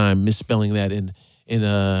one time misspelling that in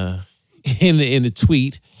a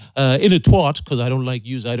tweet, in a twat, because I don't like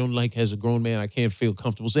as a grown man, I can't feel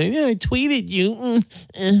comfortable saying, I tweeted you.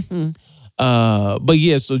 But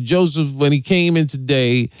yeah, so Joseph, when he came in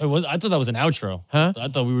today. I thought that was an outro. Huh? I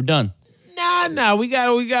thought we were done. Nah, we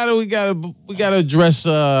gotta address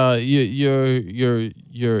your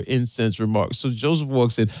incense remarks. So Joseph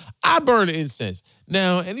walks in. I burn incense.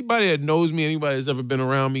 Now, anybody that knows me, anybody that's ever been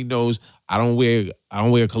around me knows I don't wear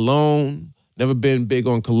cologne. Never been big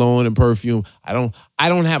on cologne and perfume. I don't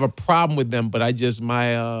have a problem with them, but I don't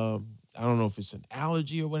know if it's an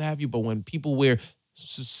allergy or what have you, but when people wear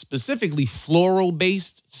specifically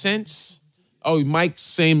floral-based scents, Mike's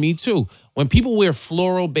saying me too. When people wear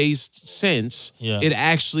floral-based scents, it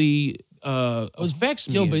actually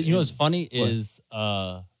vexed me. But you know what's funny is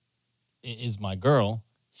my girl.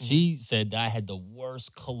 She said that I had the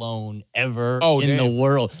worst cologne ever in the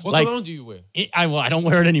world. What cologne do you wear? I don't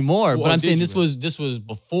wear it anymore. But I'm saying this was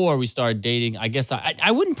before we started dating. I guess I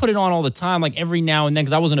wouldn't put it on all the time, like every now and then,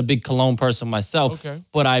 because I wasn't a big cologne person myself. Okay.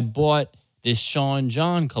 But I bought this Sean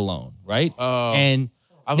John cologne, right? And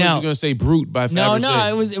I thought you were gonna say Brute by Fabergé.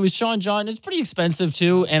 No, it was Sean John. It's pretty expensive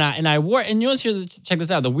too. And I wore it. And check this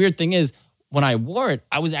out. The weird thing is, when I wore it,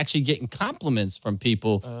 I was actually getting compliments from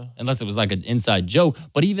people, unless it was like an inside joke.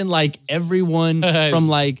 But even like everyone from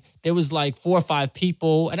like, there was like 4 or 5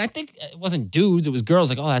 people, and I think it wasn't dudes, it was girls,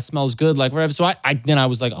 like, oh, that smells good, like whatever. So I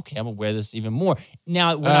was like, okay, I'm gonna wear this even more.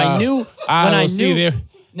 Now, when I knew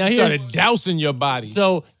now you started dousing your body.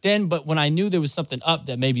 So then, but when I knew there was something up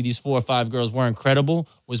that maybe these 4 or 5 girls weren't credible,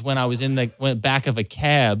 was when I was in the back of a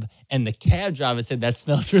cab, and the cab driver said, that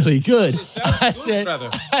smells really good. I said,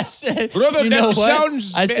 brother, you know what?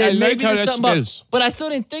 I said, maybe there's something up. But I still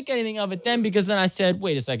didn't think anything of it then, because then I said,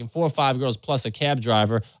 wait a second, 4 or 5 girls plus a cab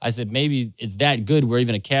driver. I said, maybe it's that good where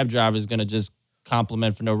even a cab driver is going to just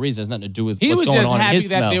compliment for no reason. It has nothing to do with what's going on in his smell. He was just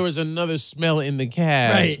happy that there was another smell in the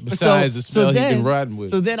cab besides the smell he's been riding with.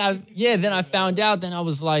 So then I found out, then I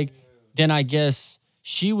was like, then I guess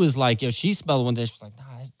she was like, she smelled one day. She was like, nah,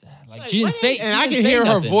 like she didn't say, and I can hear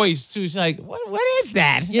her voice too. She's like, "What is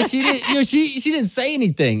that?" Yeah, she didn't. She didn't say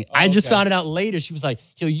anything. I just found it out later. She was like,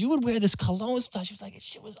 you would wear this cologne sometimes. She was like,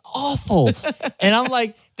 shit was awful. And I'm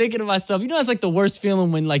like thinking to myself, it's like the worst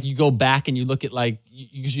feeling when like you go back and you look at like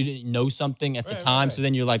because you didn't know something at the time, so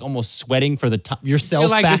then you're like almost sweating for the yourself. You're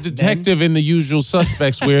like back the detective in The Usual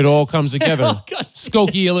Suspects, where it all comes together.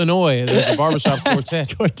 Skokie, Illinois. There's a barbershop quartet.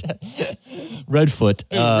 Redfoot.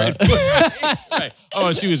 Redfoot. Right.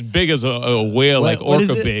 Oh, she was big as a whale, like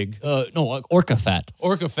orca big. No, orca fat.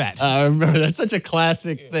 Orca fat. I remember that's such a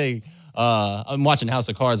classic thing. I'm watching House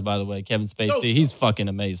of Cards, by the way. Kevin Spacey, he's fucking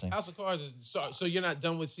amazing. House of Cards is so you're not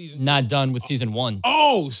done with season 2? Not done with season 1.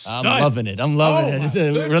 Oh, son. I'm loving it.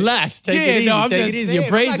 Relax, take it easy. Take it easy. Your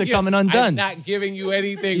braids are coming undone. I'm not giving you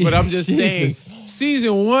anything, but I'm just saying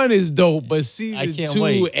season 1 is dope, but season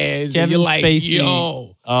 2 is Kevin, you're like, Spacey,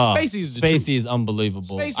 yo. Spacey is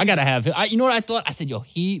unbelievable. I gotta have him. You know what I thought? I said,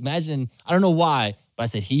 imagine, I don't know why, but I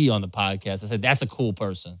said he on the podcast. I said, that's a cool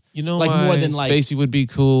person. You know, like more than like Spacey would be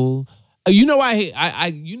cool. You know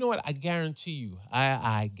you know what? I guarantee you.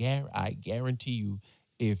 I guarantee you,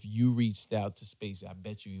 if you reached out to Spacey, I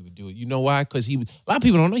bet you he would do it. You know why? Because a lot of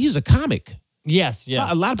people don't know he's a comic. Yes.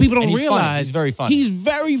 A lot of people don't realize he's very funny. He's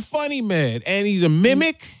very funny, man, and he's a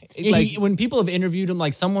mimic. When people have interviewed him,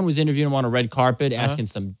 like someone was interviewing him on a red carpet, asking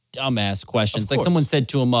some dumbass questions. Like someone said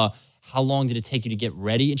to him, "How long did it take you to get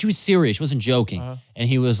ready?" And she was serious; she wasn't joking. And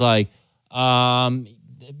he was like,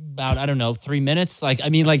 about, I don't know, 3 minutes. Like, I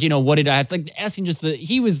mean, like, what did I have to, like, asking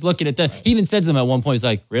he was looking at he even said to them at one point, he's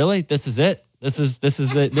like, really? This is it? This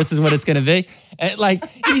is what it's going to be? And like,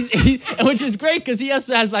 which is great because he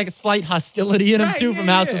also has like a slight hostility in him too from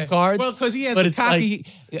House of Cards. Well, because he has a cocky,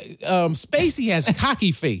 Spacey has a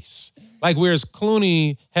cocky face. Like, whereas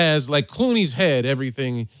Clooney has, like, Clooney's head,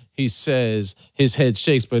 everything he says, his head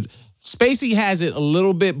shakes, but Spacey has it a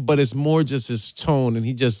little bit, but it's more just his tone, and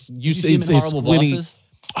he just you see him in Horrible Bosses.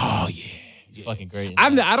 Oh yeah, he's fucking great.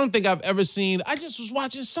 I don't think I've ever seen. I just was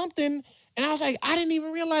watching something, and I was like, I didn't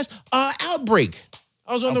even realize Outbreak.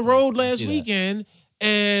 I was on the road last weekend,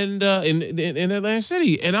 and in Atlantic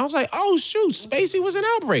City, and I was like, oh shoot, Spacey was in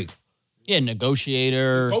Outbreak. Yeah,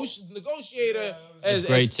 Negotiator. Negotiator as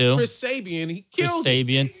great too. Chris Sabian. He kills Chris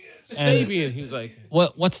Sabian. Sabian. He was like,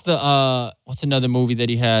 what's another movie that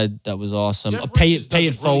he had that was awesome? Pay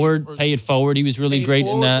It Forward. Pay It Forward. He was really great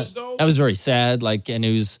in that. That was very sad. Like, and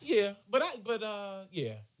it was. Yeah, but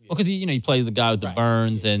yeah. Well, because he plays the guy with the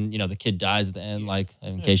burns, and the kid dies at the end. Like,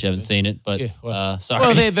 in case you haven't seen it, but sorry.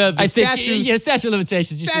 Well, the statute of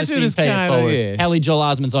limitations. You should have seen Pay It Forward. Yeah. Haley Joel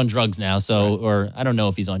Osment's on drugs now, so or I don't know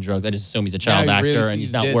if he's on drugs. I just assume he's a child actor and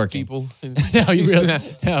he's not working. No, you really.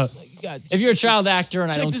 No. If you're a child actor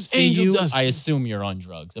and I don't see you, I assume you're on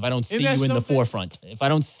drugs. If I don't see you in the forefront, if I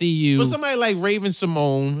don't see you, but somebody like Raven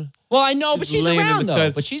Simone. Well, I know, but she's around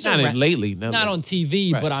though. But she's not lately. Not on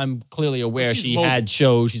TV, but I'm clearly aware she had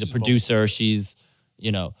shows. She's a producer. She's,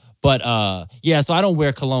 But so I don't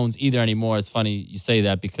wear colognes either anymore. It's funny you say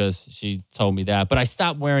that because she told me that. But I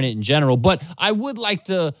stopped wearing it in general. But I would like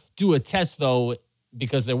to do a test though,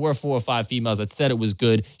 because there were 4 or 5 females that said it was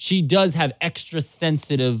good. She does have extra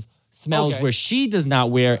sensitive smells where she does not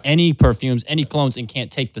wear any perfumes, any colognes, and can't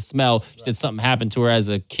take the smell. She said something happened to her as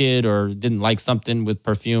a kid or didn't like something with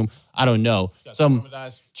perfume. I don't know.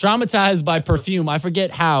 Traumatized by perfume. I forget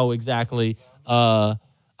how exactly. I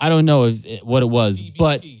don't know what it was,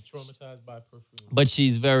 but traumatized by perfume. But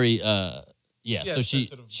she's very so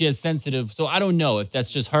she has sensitive. So I don't know if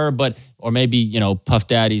that's just her, or maybe Puff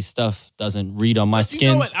Daddy's stuff doesn't read on my skin. You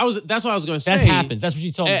know what? That's what I was going to say. That happens. That's what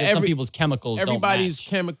she told me. Some people's chemicals everybody's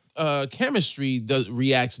don't match. Chemistry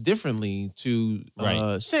reacts differently to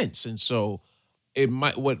scents, and so it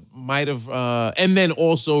might have and then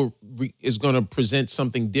also is going to present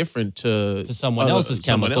something different to someone else's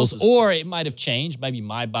chemicals, or it might have changed. Maybe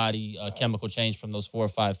my body chemical changed from those 4 or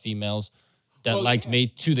 5 females that liked me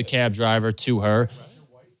to the cab driver to her.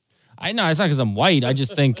 I know it's not because I'm white. I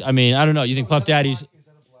just think. I don't know. You think Puff Daddy's? Is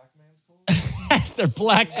that a black man's cologne? Is there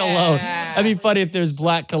black cologne? That'd be funny if there's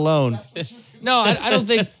black cologne. No, I don't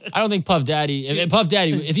think Puff Daddy.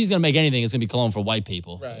 If he's gonna make anything, it's gonna be cologne for white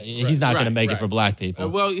people. He's not gonna make it for black people.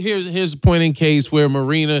 Well, here's a point in case where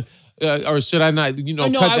Marina, or should I not?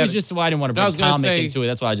 No, I was just I didn't want to bring comic into it.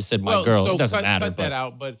 That's why I just said my girl. So it doesn't matter. Cut that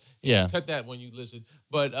out, but yeah, cut that when you listen.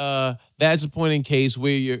 But that's a point in case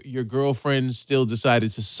where your girlfriend still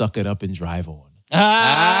decided to suck it up and drive on. See,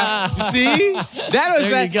 that was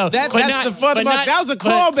that's the fun. That was a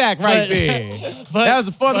callback right there. That was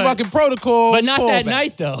a FuthaMuckin protocol. But not that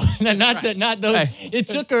night though. not those. It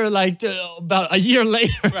took her like about a year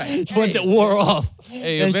later once it wore off.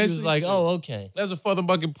 And she was like, "Oh, okay." That's a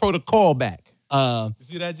FuthaMuckin protocol back. You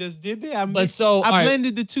see what I just did there? I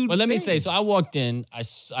blended the two. Well, let me say. So I walked in. I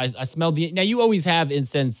smelled the. Now you always have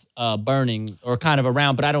incense burning or kind of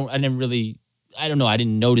around, but I don't know. I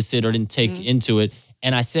didn't notice it or didn't take into it.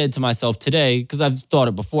 And I said to myself today, because I've thought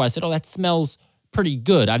it before, I said, that smells pretty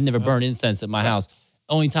good. I've never burned incense at my house.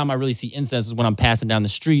 Only time I really see incense is when I'm passing down the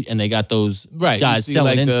street and they got those guys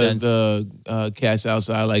selling incense. The cats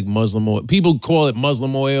outside, like Muslim oil. People call it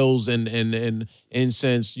Muslim oils and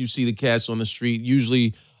incense. You see the cats on the street.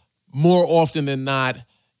 Usually, more often than not,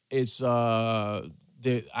 it's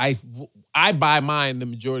I buy mine the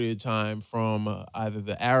majority of the time from either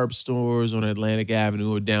the Arab stores on Atlantic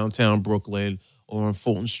Avenue or downtown Brooklyn or on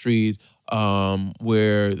Fulton Street,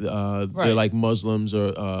 where they're like Muslims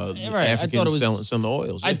or Africans selling the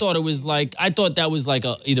oils. I thought that was like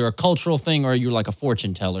either a cultural thing or you're like a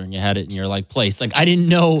fortune teller and you had it in your like place. Like I didn't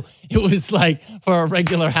know it was like for a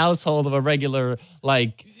regular household of a regular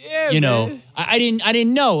like. Yeah, man. I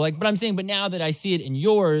didn't know like, but I'm saying, but now that I see it in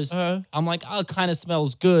yours, I'm like, it kind of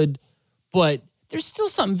smells good. But there's still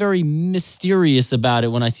something very mysterious about it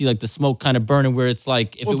when I see like the smoke kind of burning where it's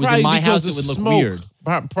like if it was in my house, it would look weird.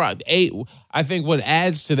 I think what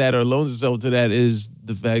adds to that or loans itself to that is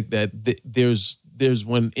the fact that there's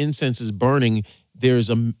when incense is burning, there's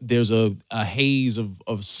a haze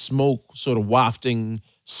of smoke sort of wafting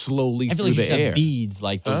slowly through the air. Have beads,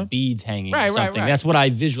 like those beads hanging or something. Right. That's what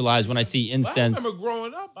I visualize when I see incense. I remember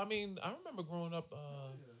growing up,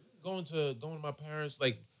 going to my parents,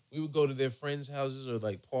 like, we would go to their friends' houses or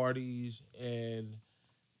like parties and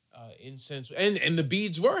incense and the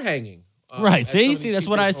beads were hanging. Right. See, that's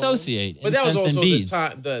what I associate. But that was also beads.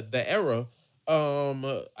 the era.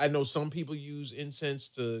 I know some people use incense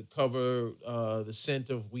to cover the scent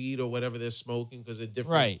of weed or whatever they're smoking because they're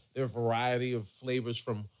different. Right. There are a variety of flavors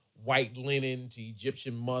from white linen to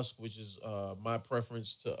Egyptian musk, which is my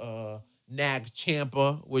preference, to Nag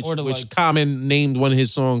Champa, which Common named one of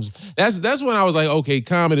his songs. That's when I was like, okay,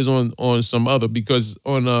 Common is on some other, because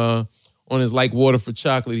on his Like Water for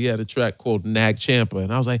Chocolate, he had a track called Nag Champa,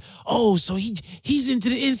 and I was like, oh, so he's into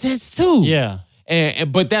the incense too. Yeah.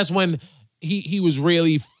 But that's when he was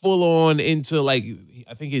really full on into, like,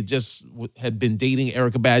 I think it just had been dating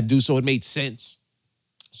Erykah Badu, so it made sense.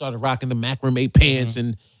 Started rocking the macrame pants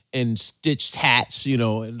and stitched hats, you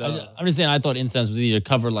know. And I'm just saying, I thought incense was either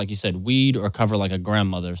cover, like you said, weed, or cover like a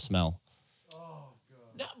grandmother smell. Oh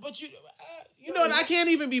God! No, but you know, and I can't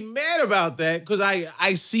even be mad about that, because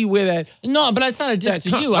I see where that. No, but it's not a diss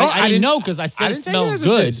to you. I didn't know, because I said it smelled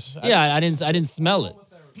good. Yeah, I didn't smell it.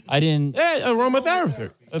 I didn't. Yeah,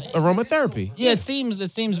 aromatherapy. Yeah, it seems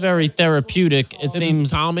very therapeutic. It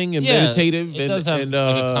seems calming and meditative. It does have like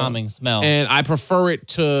a calming smell. And I prefer it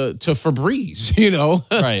to Febreze. You know,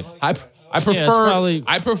 right? I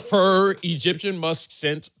prefer Egyptian musk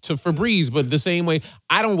scent to Febreze, but the same way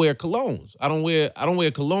I don't wear colognes. I don't wear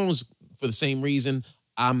colognes for the same reason.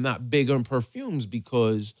 I'm not big on perfumes,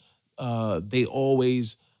 because they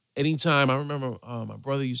always. Anytime I remember, my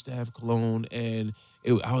brother used to have cologne, and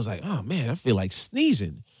I was like, oh man, I feel like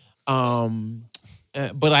sneezing.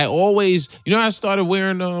 But I always, I started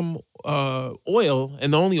wearing oil,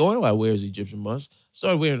 and the only oil I wear is Egyptian musk.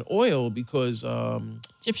 Started wearing oil because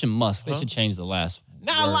Egyptian musk. They should change the last.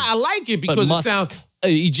 No, I like it because it sounds.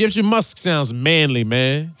 Egyptian musk sounds manly,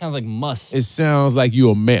 man. It sounds like musk. It sounds like you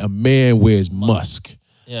a man. A man wears musk.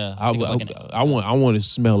 Yeah, I want to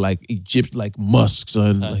smell like Egypt, like musk,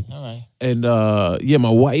 son. Okay. Like, all right. And my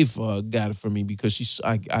wife got it for me because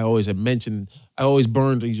I always had mentioned, I always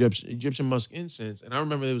burned Egyptian musk incense, and I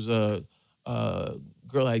remember there was a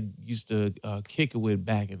girl I used to kick it with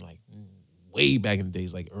back in way back in the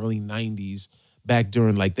days, like early '90s, back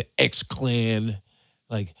during like the X-Clan,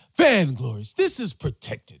 like Vanglories. This is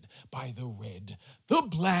protected by the red, the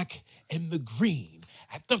black, and the green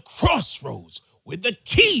at the crossroads. With the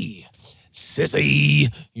key,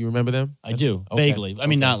 sissy. You remember them? I do, vaguely. I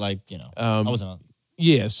mean, not like, I wasn't.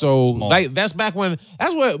 Yeah, so small. like back when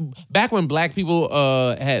black people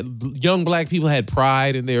young black people had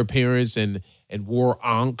pride in their appearance and wore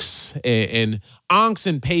onks and onks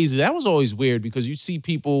and paisley. That was always weird because you'd see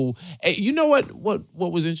people. You know what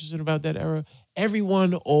was interesting about that era?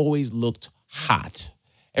 Everyone always looked hot.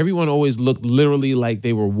 Everyone always looked literally like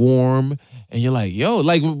they were warm. And you're like, yo,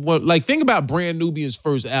 think about Brand Nubian's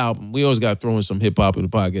first album. We always got to throw in some hip hop in the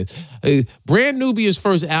podcast. Brand Nubian's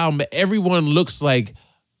first album, everyone looks like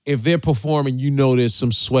if they're performing, there's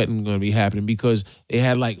some sweating going to be happening because they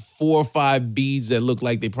had like 4 or 5 beads that looked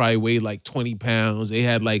like they probably weighed like 20 pounds. They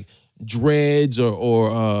had like dreads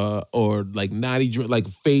or like knotty like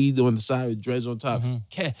fade on the side with dreads on top.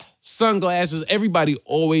 Mm-hmm. Sunglasses. Everybody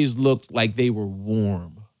always looked like they were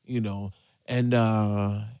warm,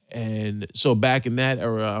 And so back in that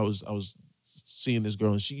era, I was seeing this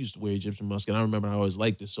girl, and she used to wear Egyptian musk, and I remember I always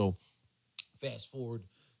liked this. So fast forward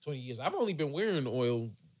 20 years, I've only been wearing oil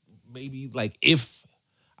maybe 3 to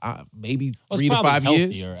 5 years.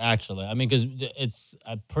 Healthier, actually. I mean, because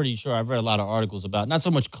I'm pretty sure I've read a lot of articles about not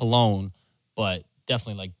so much cologne, but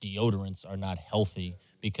definitely like deodorants are not healthy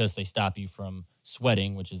because they stop you from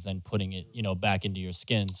sweating, which is then putting it, back into your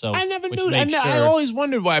skin. So I never knew that. I always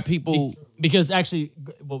wondered why people. Because actually,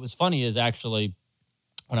 what was funny is actually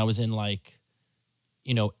when I was in 8th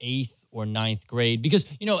or 9th grade, because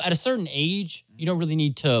at a certain age you don't really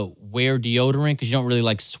need to wear deodorant because you don't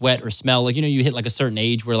really sweat or smell. You hit a certain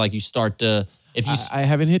age where you start to. I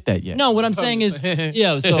haven't hit that yet. No, what I'm saying is,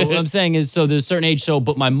 so what I'm saying is, so there's a certain age.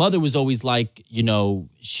 But my mother was always because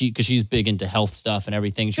she's big into health stuff and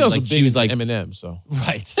everything. She was like Eminem, so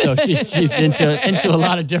right. So she's into a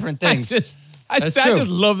lot of different things. I just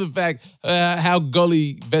love the fact how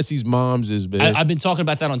gully Vecsey's mom's is, man. I've been talking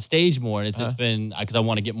about that on stage more, and it's just been because I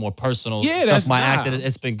want to get more personal. Yeah, stuff. that's my act.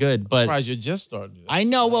 It's been good, but I'm surprised you're just starting. I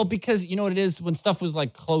know, well, because you know what it is when stuff was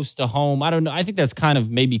close to home. I don't know. I think that's kind of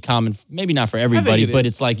maybe common, maybe not for everybody, but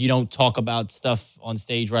it's you don't talk about stuff on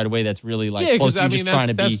stage right away. That's really close to you just trying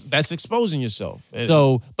to be. That's exposing yourself.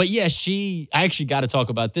 So, but yeah, I actually got to talk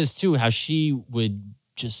about this too. How she would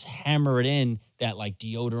just hammer it in that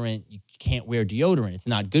deodorant. You can't wear deodorant. It's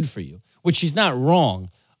not good for you, which she's not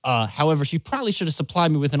wrong. However, she probably should have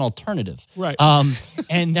supplied me with an alternative. Right.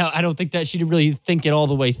 And now I don't think that she didn't really think it all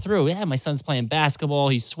the way through. Yeah, my son's playing basketball.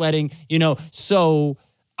 He's sweating, So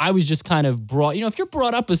I was just kind of brought, if you're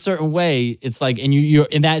brought up a certain way, it's like, and you're,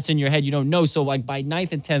 and that's in your head, you don't know. So like by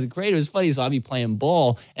 9th and 10th grade, it was funny. So I'd be playing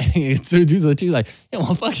ball and dudes like,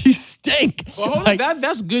 fuck, you stink. Well, hold like, on,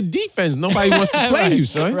 that's good defense. Nobody wants to play you,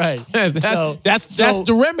 son. Right. That's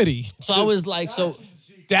the remedy. So I was like,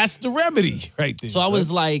 that's the remedy right there. So I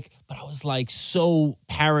was like, so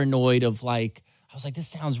paranoid of like, I was like, this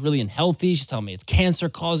sounds really unhealthy. She's telling me it's cancer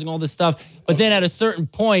causing all this stuff. But then at a certain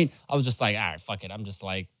point, I was just like, all right, fuck it. I'm just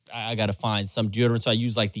like, I got to find some deodorant. So I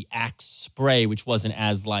used like the Axe spray, which wasn't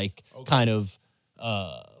as like kind of,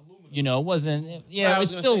 it wasn't,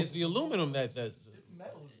 it's still. It's the aluminum that's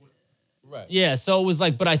metal. Right. Yeah. So it was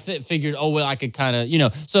like, but I figured, I could kind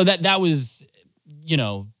of, so that was,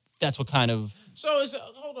 that's what kind of. So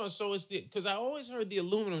hold on. So it's because I always heard the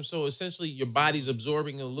aluminum. So essentially your body's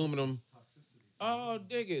absorbing aluminum. Oh,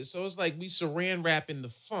 dig it. So it's like we saran wrapping the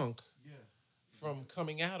funk from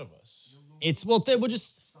coming out of us. It's, we'll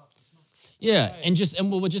just,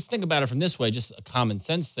 and we'll just think about it from this way. Just a common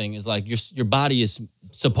sense thing is like your body is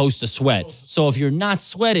supposed to sweat. So if you're not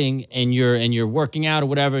sweating and you're working out or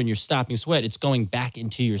whatever and you're stopping sweat, it's going back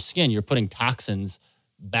into your skin. You're putting toxins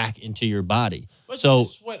back into your body. But so you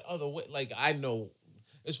sweat other way. Like I know,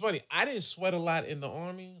 it's funny. I didn't sweat a lot in the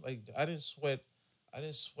Army. Like I didn't sweat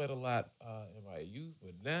a lot in my youth,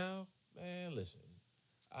 but now, man, listen.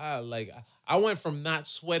 I went from not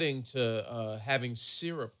sweating to having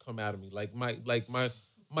syrup come out of me. Like my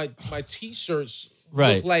t-shirts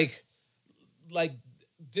look like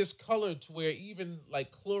discolored to where even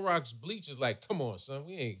like Clorox bleach is like, come on, son,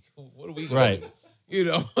 what are we gonna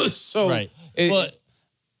do? So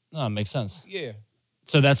no, it makes sense. Yeah.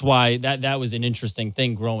 So that's why that was an interesting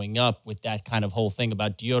thing growing up with that kind of whole thing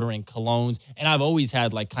about deodorant, colognes. And I've always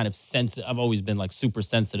had like kind of I've always been like super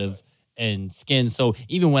sensitive and skin. So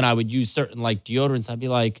even when I would use certain like deodorants, I'd be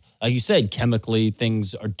like you said, chemically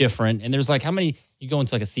things are different. And there's like how many, you go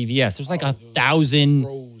into like a CVS, there's like 1,000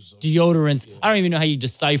 deodorants. Yeah. I don't even know how you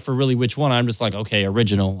decipher really which one. I'm just like, okay,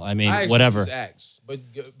 original. I mean, I whatever. Use Axe, but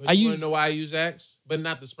you want to know why I use Axe? But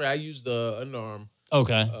not the spray. I use the underarm.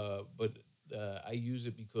 Okay. But I use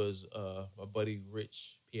it because my buddy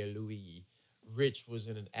Pierre-Louis Rich was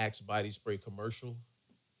in an Axe body spray commercial.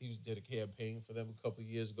 He did a campaign for them a couple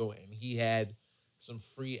years ago, and he had some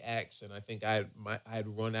free Axe, and I think I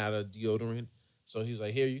had run out of deodorant. So he was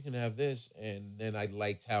like, here, you can have this. And then I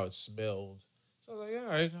liked how it smelled. So I was like, all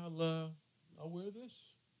right, I'll wear this.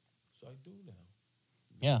 So I do now.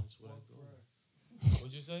 Yeah. That's what I do.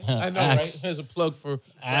 What'd you say? I know, Axe. Right? There's a plug for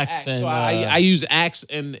Axe. And, so I use Axe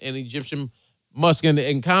and Egyptian musk.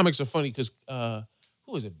 And comics are funny because,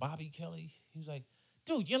 who is it, Bobby Kelly? He was like,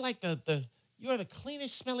 dude, you're like you're the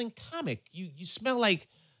cleanest smelling comic. You smell like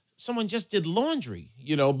someone just did laundry,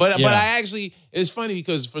 But I actually, it's funny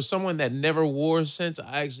because for someone that never wore scents,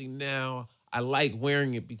 I like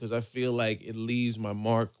wearing it because I feel like it leaves my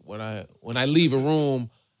mark when I leave a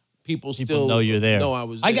room. People still know you're there. Know I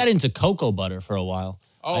was there. I got into cocoa butter for a while.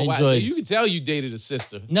 Oh, wow. You can tell you dated a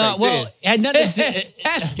sister. No, right well, there. it had nothing to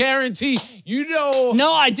That's guaranteed.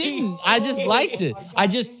 No, I didn't. I just liked it.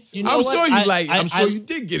 I'm sure I'm sure you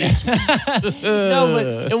did get into it. No,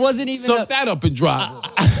 but it wasn't even. Suck that up and drop.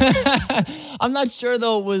 I'm not sure,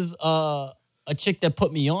 though, it was a chick that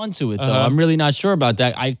put me onto it, though. I'm really not sure about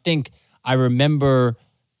that. I think I remember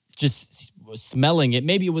just smelling it.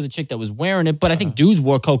 Maybe it was a chick that was wearing it, but I think dudes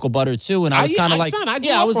wore cocoa butter too. And I was kind of like,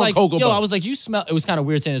 I was like, I was like, you smell. It was kind of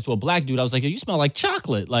weird saying this to a black dude. I was like, yo, you smell like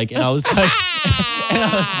chocolate. Like, and I was like,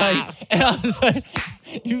 and I was like,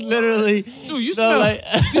 you literally, dude, you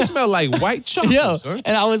smell like white chocolate. Yo, sir.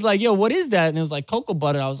 And I was like, yo, what is that? And it was like cocoa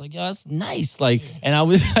butter. I was like, yo, that's nice. Like, and I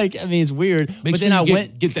was like, I mean, it's weird. Make but sure then I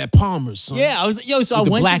get that Palmer's, son. Yeah, I was like, yo, so with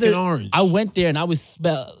I went black to and orange. I went there and I was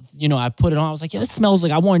I put it on. I was like, yeah, it smells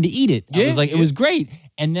like I wanted to eat it. I was like, it was great.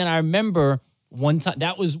 And then I remember one time,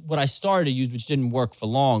 that was what I started to use, which didn't work for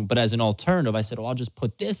long. But as an alternative, I said, I'll just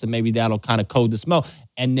put this and maybe that'll kind of code the smell.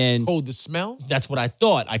 And then code the smell? That's what I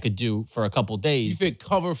thought I could do for a couple days. You could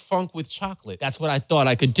cover funk with chocolate. That's what I thought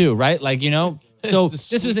I could do, right? Like, So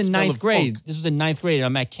this was in 9th grade. This was in 9th grade. And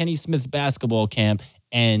I'm at Kenny Smith's basketball camp.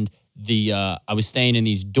 And I was staying in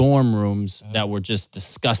these dorm rooms that were just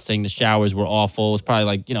disgusting. The showers were awful. It was probably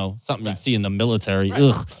like, something you'd see in the military. Right.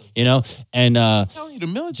 Ugh, And I'm telling you, the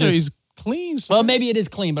military is clean. Son. Well, maybe it is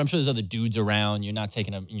clean, but I'm sure there's other dudes around. You're not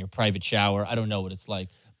taking them in your private shower. I don't know what it's like.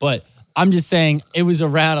 But I'm just saying it was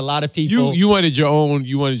around a lot of people. You wanted your own.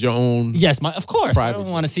 Yes, of course. I don't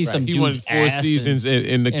want to see some dude's wanted 4 seasons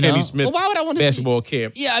in the Kenny Smith why would I want to basketball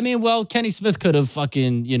camp. Yeah, I mean, Kenny Smith could have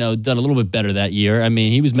fucking, done a little bit better that year. I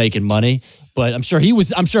mean, he was making money, but I'm sure he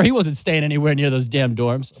wasn't staying anywhere near those damn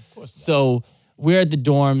dorms. Of course not. So we're at the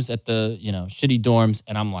dorms, at the, shitty dorms,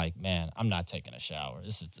 and I'm like, man, I'm not taking a shower.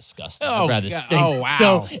 This is disgusting. I'd rather stink. Oh, wow.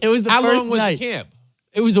 So it was the How first long was night. the camp?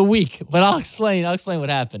 It was a week, but I'll explain what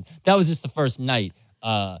happened. That was just the first night.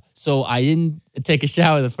 So I didn't take a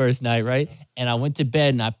shower the first night, right? And I went to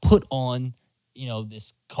bed and I put on,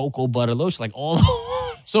 this cocoa butter lotion, like all.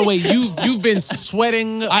 So wait, you've been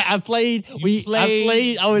sweating. I played.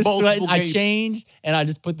 I was sweating. I changed, and I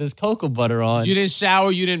just put this cocoa butter on. You didn't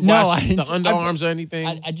shower. You didn't wash the underarms or anything.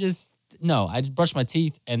 I just brushed my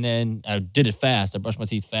teeth, and then I did it fast. I brushed my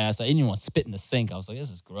teeth fast. I didn't even want to spit in the sink. I was like, this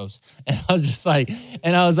is gross. And I was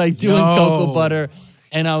like doing cocoa butter,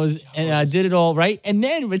 and I did it all right. And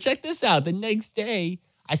then, but check this out. The next day,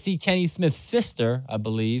 I see Kenny Smith's sister, I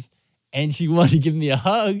believe. And she wanted to give me a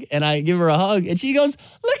hug, and I give her a hug, and she goes,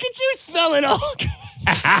 "Look at you smelling all good."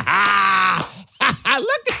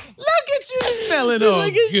 Look at you smelling all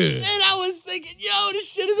good. And I was thinking, yo,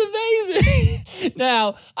 this shit is amazing.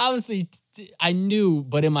 Now, obviously, I knew,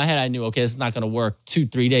 but in my head, I knew, okay, this is not going to work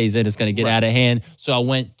 2-3 days in. It's going to get out of hand. So I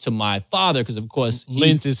went to my father because, of course,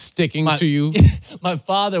 lint is sticking to you. My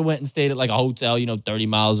father went and stayed at like a hotel, 30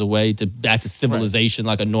 miles away back to civilization,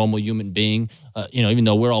 like a normal human being. Even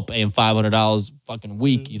though we're all paying $500 fucking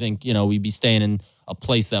week, you think, we'd be staying in a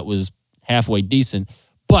place that was halfway decent.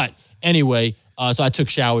 But anyway, so I took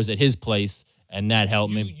showers at his place. And that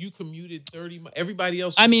helped me. You commuted 30 miles. Everybody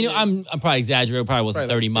else. I mean, I'm probably exaggerating. Probably wasn't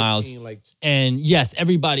 30 miles. And yes,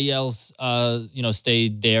 everybody else,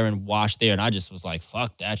 stayed there and washed there. And I just was like,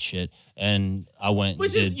 fuck that shit. And I went.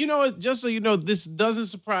 Which is, just so you know, this doesn't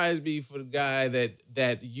surprise me for the guy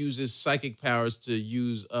that uses psychic powers to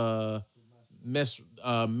use men's.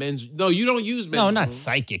 No, you don't use men's. No, not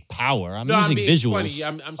psychic power. I'm using visuals.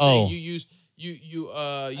 Funny. I'm saying you use. You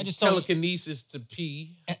use telekinesis to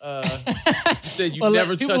pee. You said you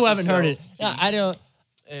never touched yourself. People haven't heard it. No, I don't.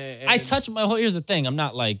 I touch my whole. Here's the thing. I'm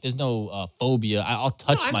not like. There's no phobia. I'll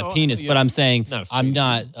touch my penis, but I'm saying I'm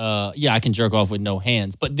not. I can jerk off with no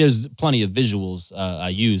hands, but there's plenty of visuals I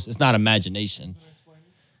use. It's not imagination.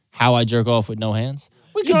 How I jerk off with no hands.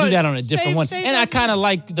 We could do that on a different one. And I kind of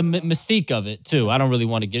like the mystique of it, too. I don't really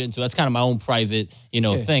want to get into it. That's kind of my own private,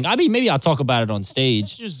 thing. I mean, maybe I'll talk about it on stage.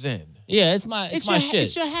 It's your zen. Yeah, it's my shit.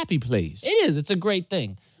 It's your happy place. It is. It's a great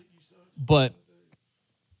thing. But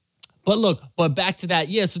back to that.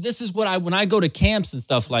 Yeah, so this is what when I go to camps and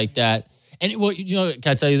stuff like that. And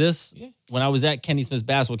can I tell you this? Yeah. When I was at Kenny Smith's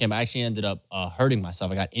basketball camp, I actually ended up hurting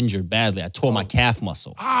myself. I got injured badly. I tore my calf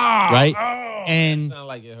muscle. Right? And sound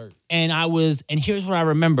like it hurt. And here's what I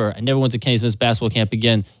remember. I never went to Kenny Smith's basketball camp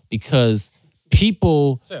again because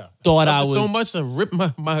people thought I was so much to rip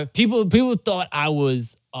my people thought I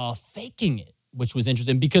was faking it, which was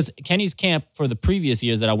interesting because Kenny's camp for the previous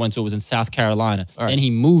years that I went to was in South Carolina. Right. Then he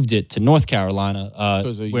moved it to North Carolina,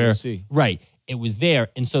 because of USC. Right. It was there.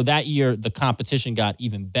 And so that year, the competition got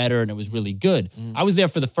even better and it was really good. I was there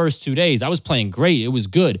for the first 2 days. I was playing great. It was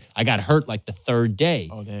good. I got hurt like the third day.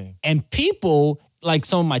 Oh, dang. And people, like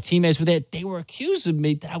some of my teammates were there, they were accusing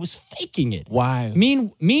me that I was faking it. Why?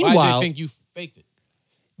 Meanwhile, why do they think you faked it?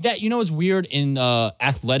 That, it's weird in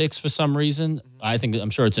athletics for some reason. I'm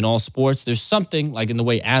sure it's in all sports. There's something like in the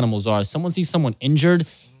way animals are. Someone sees someone injured,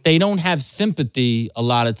 they don't have sympathy a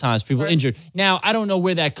lot of times for people injured. Now, I don't know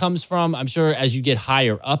where that comes from. I'm sure as you get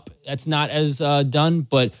higher up, that's not as done.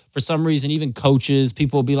 But for some reason, even coaches,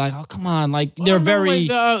 people will be like, oh, come on. Like, they're very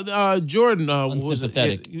Jordan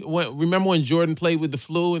unsympathetic. Remember when Jordan played with the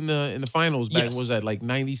flu in the finals back, was that like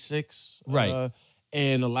 96? Right.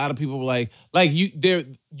 And a lot of people were like there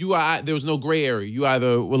was no gray area. You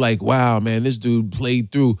either were like, wow, man, this dude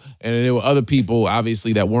played through. And there were other people,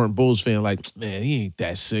 obviously, that weren't Bulls fans, like, man, he ain't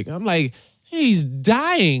that sick. I'm like, he's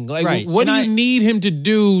dying. Like, what do you need him to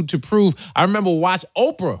do to prove? I remember watch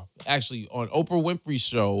Oprah, actually, on Oprah Winfrey's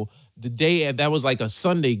show, the day, that was like a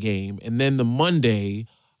Sunday game. And then the Monday,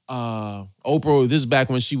 Oprah, this is back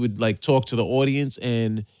when she would like talk to the audience,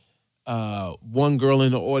 and one girl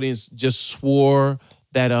in the audience just swore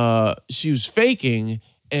that she was faking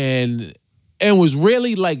and was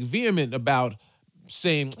really like vehement about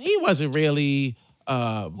saying he wasn't really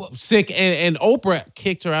sick. And Oprah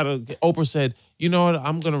kicked her out of. Oprah said, "You know what?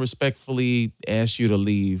 I'm going to respectfully ask you to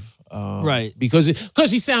leave." Right, because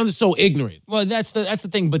he sounded so ignorant. Well, that's the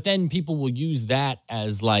thing. But then people will use that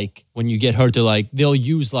as like when you get hurt, to like they'll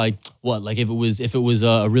use like what, like if it was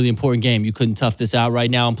a really important game, you couldn't tough this out right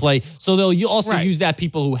now and play. So they'll also use that,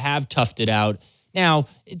 people who have toughed it out. Now,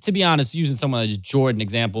 to be honest, using someone like Jordan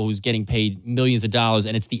example, who's getting paid millions of dollars,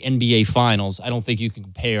 and it's the NBA Finals, I don't think you can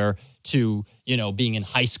compare to being in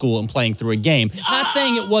high school and playing through a game.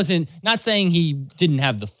 Not saying he didn't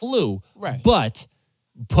have the flu, right? But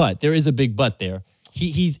But there is a big but there.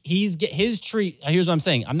 He's his treat. Here's what I'm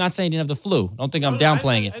saying. I'm not saying he didn't have the flu. Don't think I'm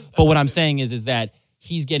downplaying it. But what I'm saying is that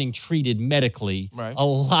he's getting treated medically a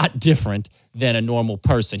lot different than a normal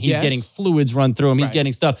person. He's getting fluids run through him. He's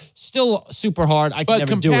getting stuff. Still super hard. I can never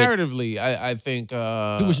do it. But comparatively, I think...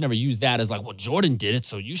 people should never use that as like, well, Jordan did it,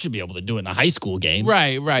 so you should be able to do it in a high school game.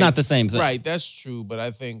 Right. It's not the same thing. Right, that's true. But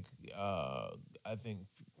I think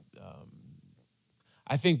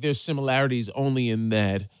there's similarities only in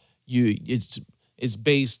that it's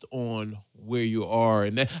based on where you are,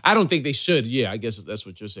 and I don't think they should. Yeah, I guess that's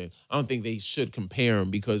what you're saying. I don't think they should compare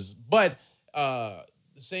them but the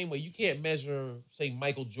same way you can't measure, say,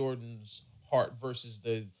 Michael Jordan's heart versus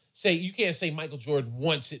you can't say Michael Jordan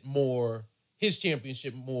wants it more, his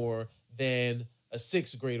championship more than a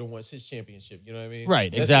sixth grader wants his championship. You know what I mean?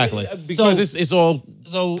 Right, exactly. Because it's all...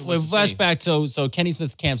 So we flashback to Kenny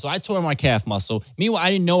Smith's camp. So I tore my calf muscle. Meanwhile,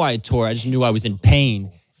 I didn't know I had tore. I just knew I was in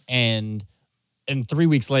pain. And 3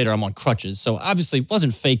 weeks later, I'm on crutches. So obviously,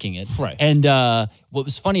 wasn't faking it. Right. And what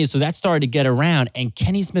was funny is, so that started to get around. And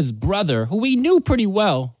Kenny Smith's brother, who we knew pretty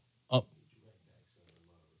well... Oh.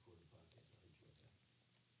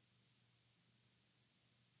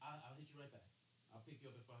 I'll hit you right back. I'll pick you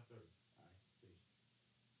up at 5:30.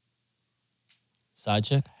 Side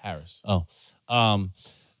chick? Harris. Oh.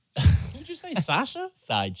 Did you say Sasha?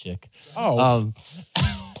 Side chick. Oh.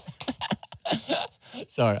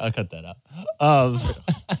 Sorry, I'll cut that out.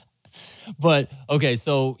 But, okay,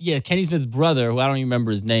 so, yeah, Kenny Smith's brother, who I don't even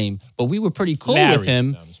remember his name, but we were pretty cool with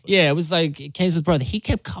him. Yeah, it was like Kenny Smith's brother. He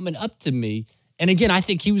kept coming up to me. And, again, I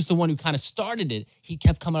think he was the one who kind of started it. He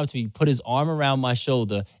kept coming up to me, put his arm around my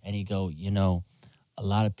shoulder, and he'd go, a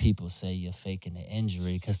lot of people say you're faking the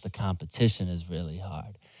injury because the competition is really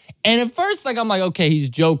hard. And at first, I'm like, okay, he's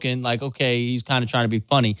joking. Like, okay, he's kind of trying to be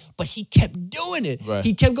funny. But he kept doing it. Right.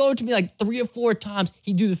 He kept going to me like 3 or 4 times.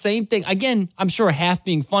 He'd do the same thing. Again, I'm sure half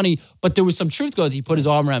being funny, but there was some truth to it. He put his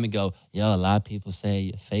arm around me and go, a lot of people say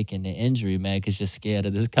you're faking the injury, man, because you're scared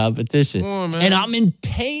of this competition. And I'm in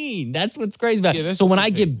pain. That's what's crazy about it. So when I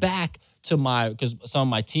get back to because some of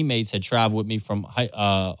my teammates had traveled with me from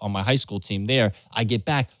on my high school team there, I get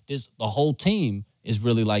back, the whole team is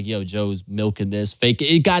really like, Joe's milking this, fake.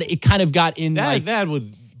 It kind of got in that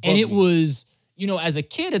would, and it was, as a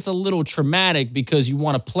kid, it's a little traumatic because you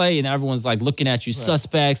want to play and everyone's like looking at you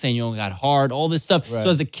suspect, saying you got hard, all this stuff. Right. So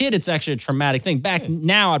as a kid, it's actually a traumatic thing. Back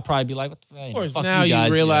now, I'd probably be like, what the fuck? Of course, now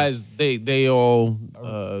you realize they all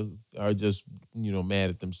are just mad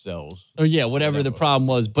at themselves. Or whatever the problem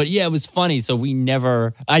was. But it was funny. So I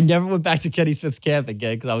never went back to Kenny Smith's camp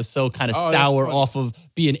again because I was so kind of sour off of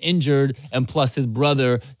being injured and plus his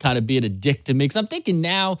brother kind of being a dick to me. Because I'm thinking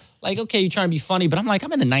now, like, okay, you're trying to be funny, but I'm like,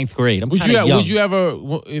 I'm in the 9th grade. I'm kind of young. Would you ever,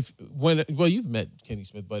 you've met Kenny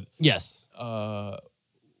Smith, but yes.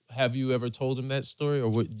 Have you ever told him that story, or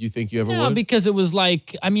do you think you ever would? No, because it was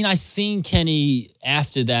like, I seen Kenny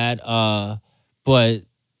after that, but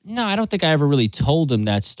no, I don't think I ever really told him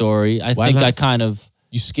that story. Why not? I kind of...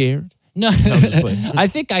 You scared? No, I'm just playing. I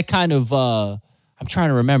think I kind of... I'm trying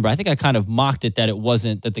to remember. I think I kind of mocked it that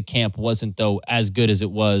the camp wasn't, though, as good as it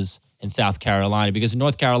was in South Carolina. Because in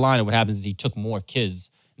North Carolina, what happens is he took more kids.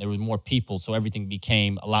 There was more people, so everything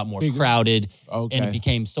became a lot more crowded. Okay. And it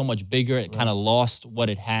became so much bigger. It kind of lost what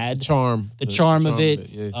it had. The charm of it.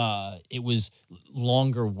 It was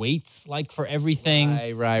longer waits, like, for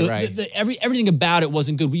everything. Right. Everything about it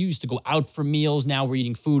wasn't good. We used to go out for meals. Now we're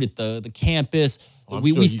eating food at the campus.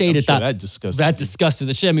 We stayed at that disgusted. That disgusted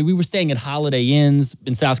the shit. We were staying at Holiday Inns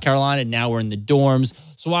in South Carolina, and now we're in the dorms.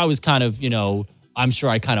 So I was kind of, I'm sure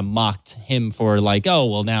I kind of mocked him for like, oh,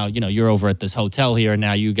 well, now, you're over at this hotel here, and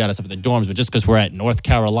now you got us up at the dorms, but just because we're at North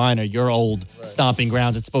Carolina, your old stomping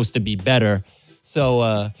grounds, it's supposed to be better. So,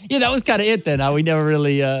 that was kind of it then. We never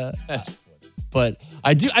really... That's funny. But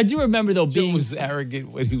I do remember, though, Joe was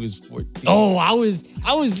arrogant when he was 14. Oh, I was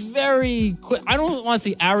very quick. I don't want to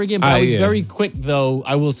say arrogant, but I was very quick, though,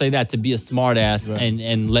 I will say that, to be a smart ass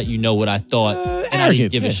and let you know what I thought, and I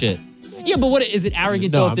didn't give a shit. Yeah, but what is it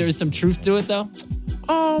arrogant though? If there is some truth to it though,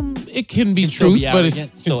 it can be truth, but it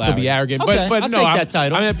can still be arrogant. Okay, but I'll no, take that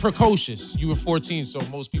title. I mean, precocious. You were 14, so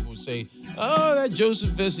most people would say, "Oh, that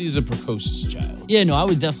Joseph Vecsey is a precocious child." Yeah, no, I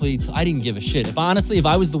would definitely. I didn't give a shit. If I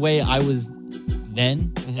was the way I was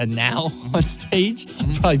then and now on stage,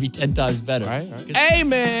 I'd probably be 10 times better. Right. Hey,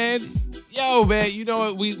 man. Yo, man, you know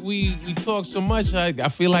what? We talk so much. I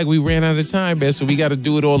feel like we ran out of time, man, so we got to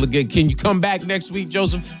do it all again. Can you come back next week,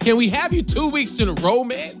 Joseph? Can we have you 2 weeks in a row,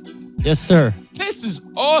 man? Yes, sir. This is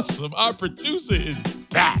awesome. Our producer is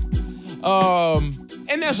back.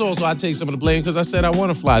 And that's also, I take some of the blame because I said I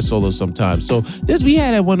want to fly solo sometimes. So we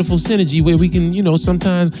had that wonderful synergy where we can,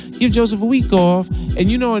 sometimes give Joseph a week off. And,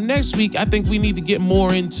 next week, I think we need to get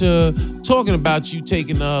more into talking about you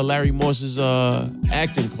taking Larry Morse's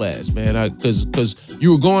acting class, man. Because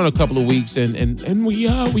you were gone a couple of weeks and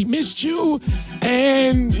we missed you.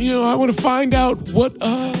 And, I want to find out what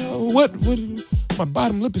my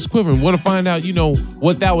bottom lip is quivering. Want to find out,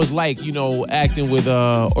 what that was like, acting with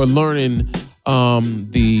or learning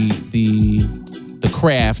the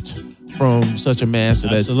craft from such a master.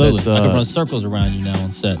 Absolutely. That's I can run circles around you now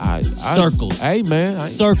on set. Circles. Hey, man.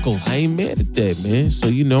 Circles. I ain't mad at that, man. So,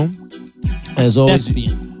 as always.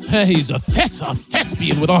 Thespian. He's a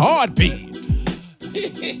thespian with a hard P.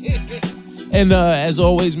 And as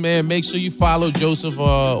always, man, make sure you follow Joseph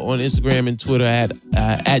on Instagram and Twitter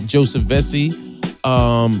at Joseph Vecsey.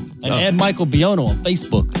 And add Michael Biono on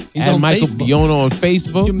Facebook. He's on Michael Facebook. Biono on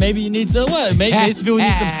Facebook. Maybe you need some what? Maybe people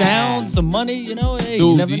need some sound, some money. Hey, dude,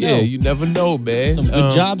 you never know. You never know, man. Some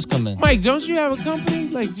good jobs come in. Mike, don't you have a company?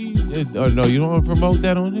 Like, or no, you don't want to promote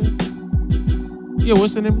that on here? Yeah,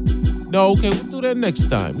 what's the name? No, okay, we'll do that next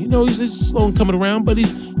time. He's slow in coming around, but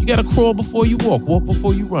you gotta crawl before you walk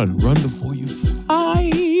before you run before you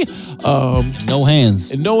fly. No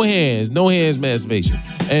hands. And no hands masturbation.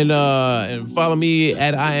 And follow me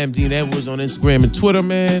at I am Dean Edwards on Instagram and Twitter,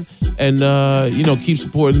 man. And keep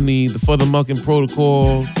supporting the FuthaMuckin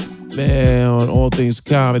protocol, man, on all things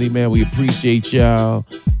comedy, man. We appreciate y'all.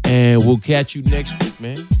 And we'll catch you next week,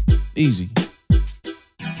 man. Easy.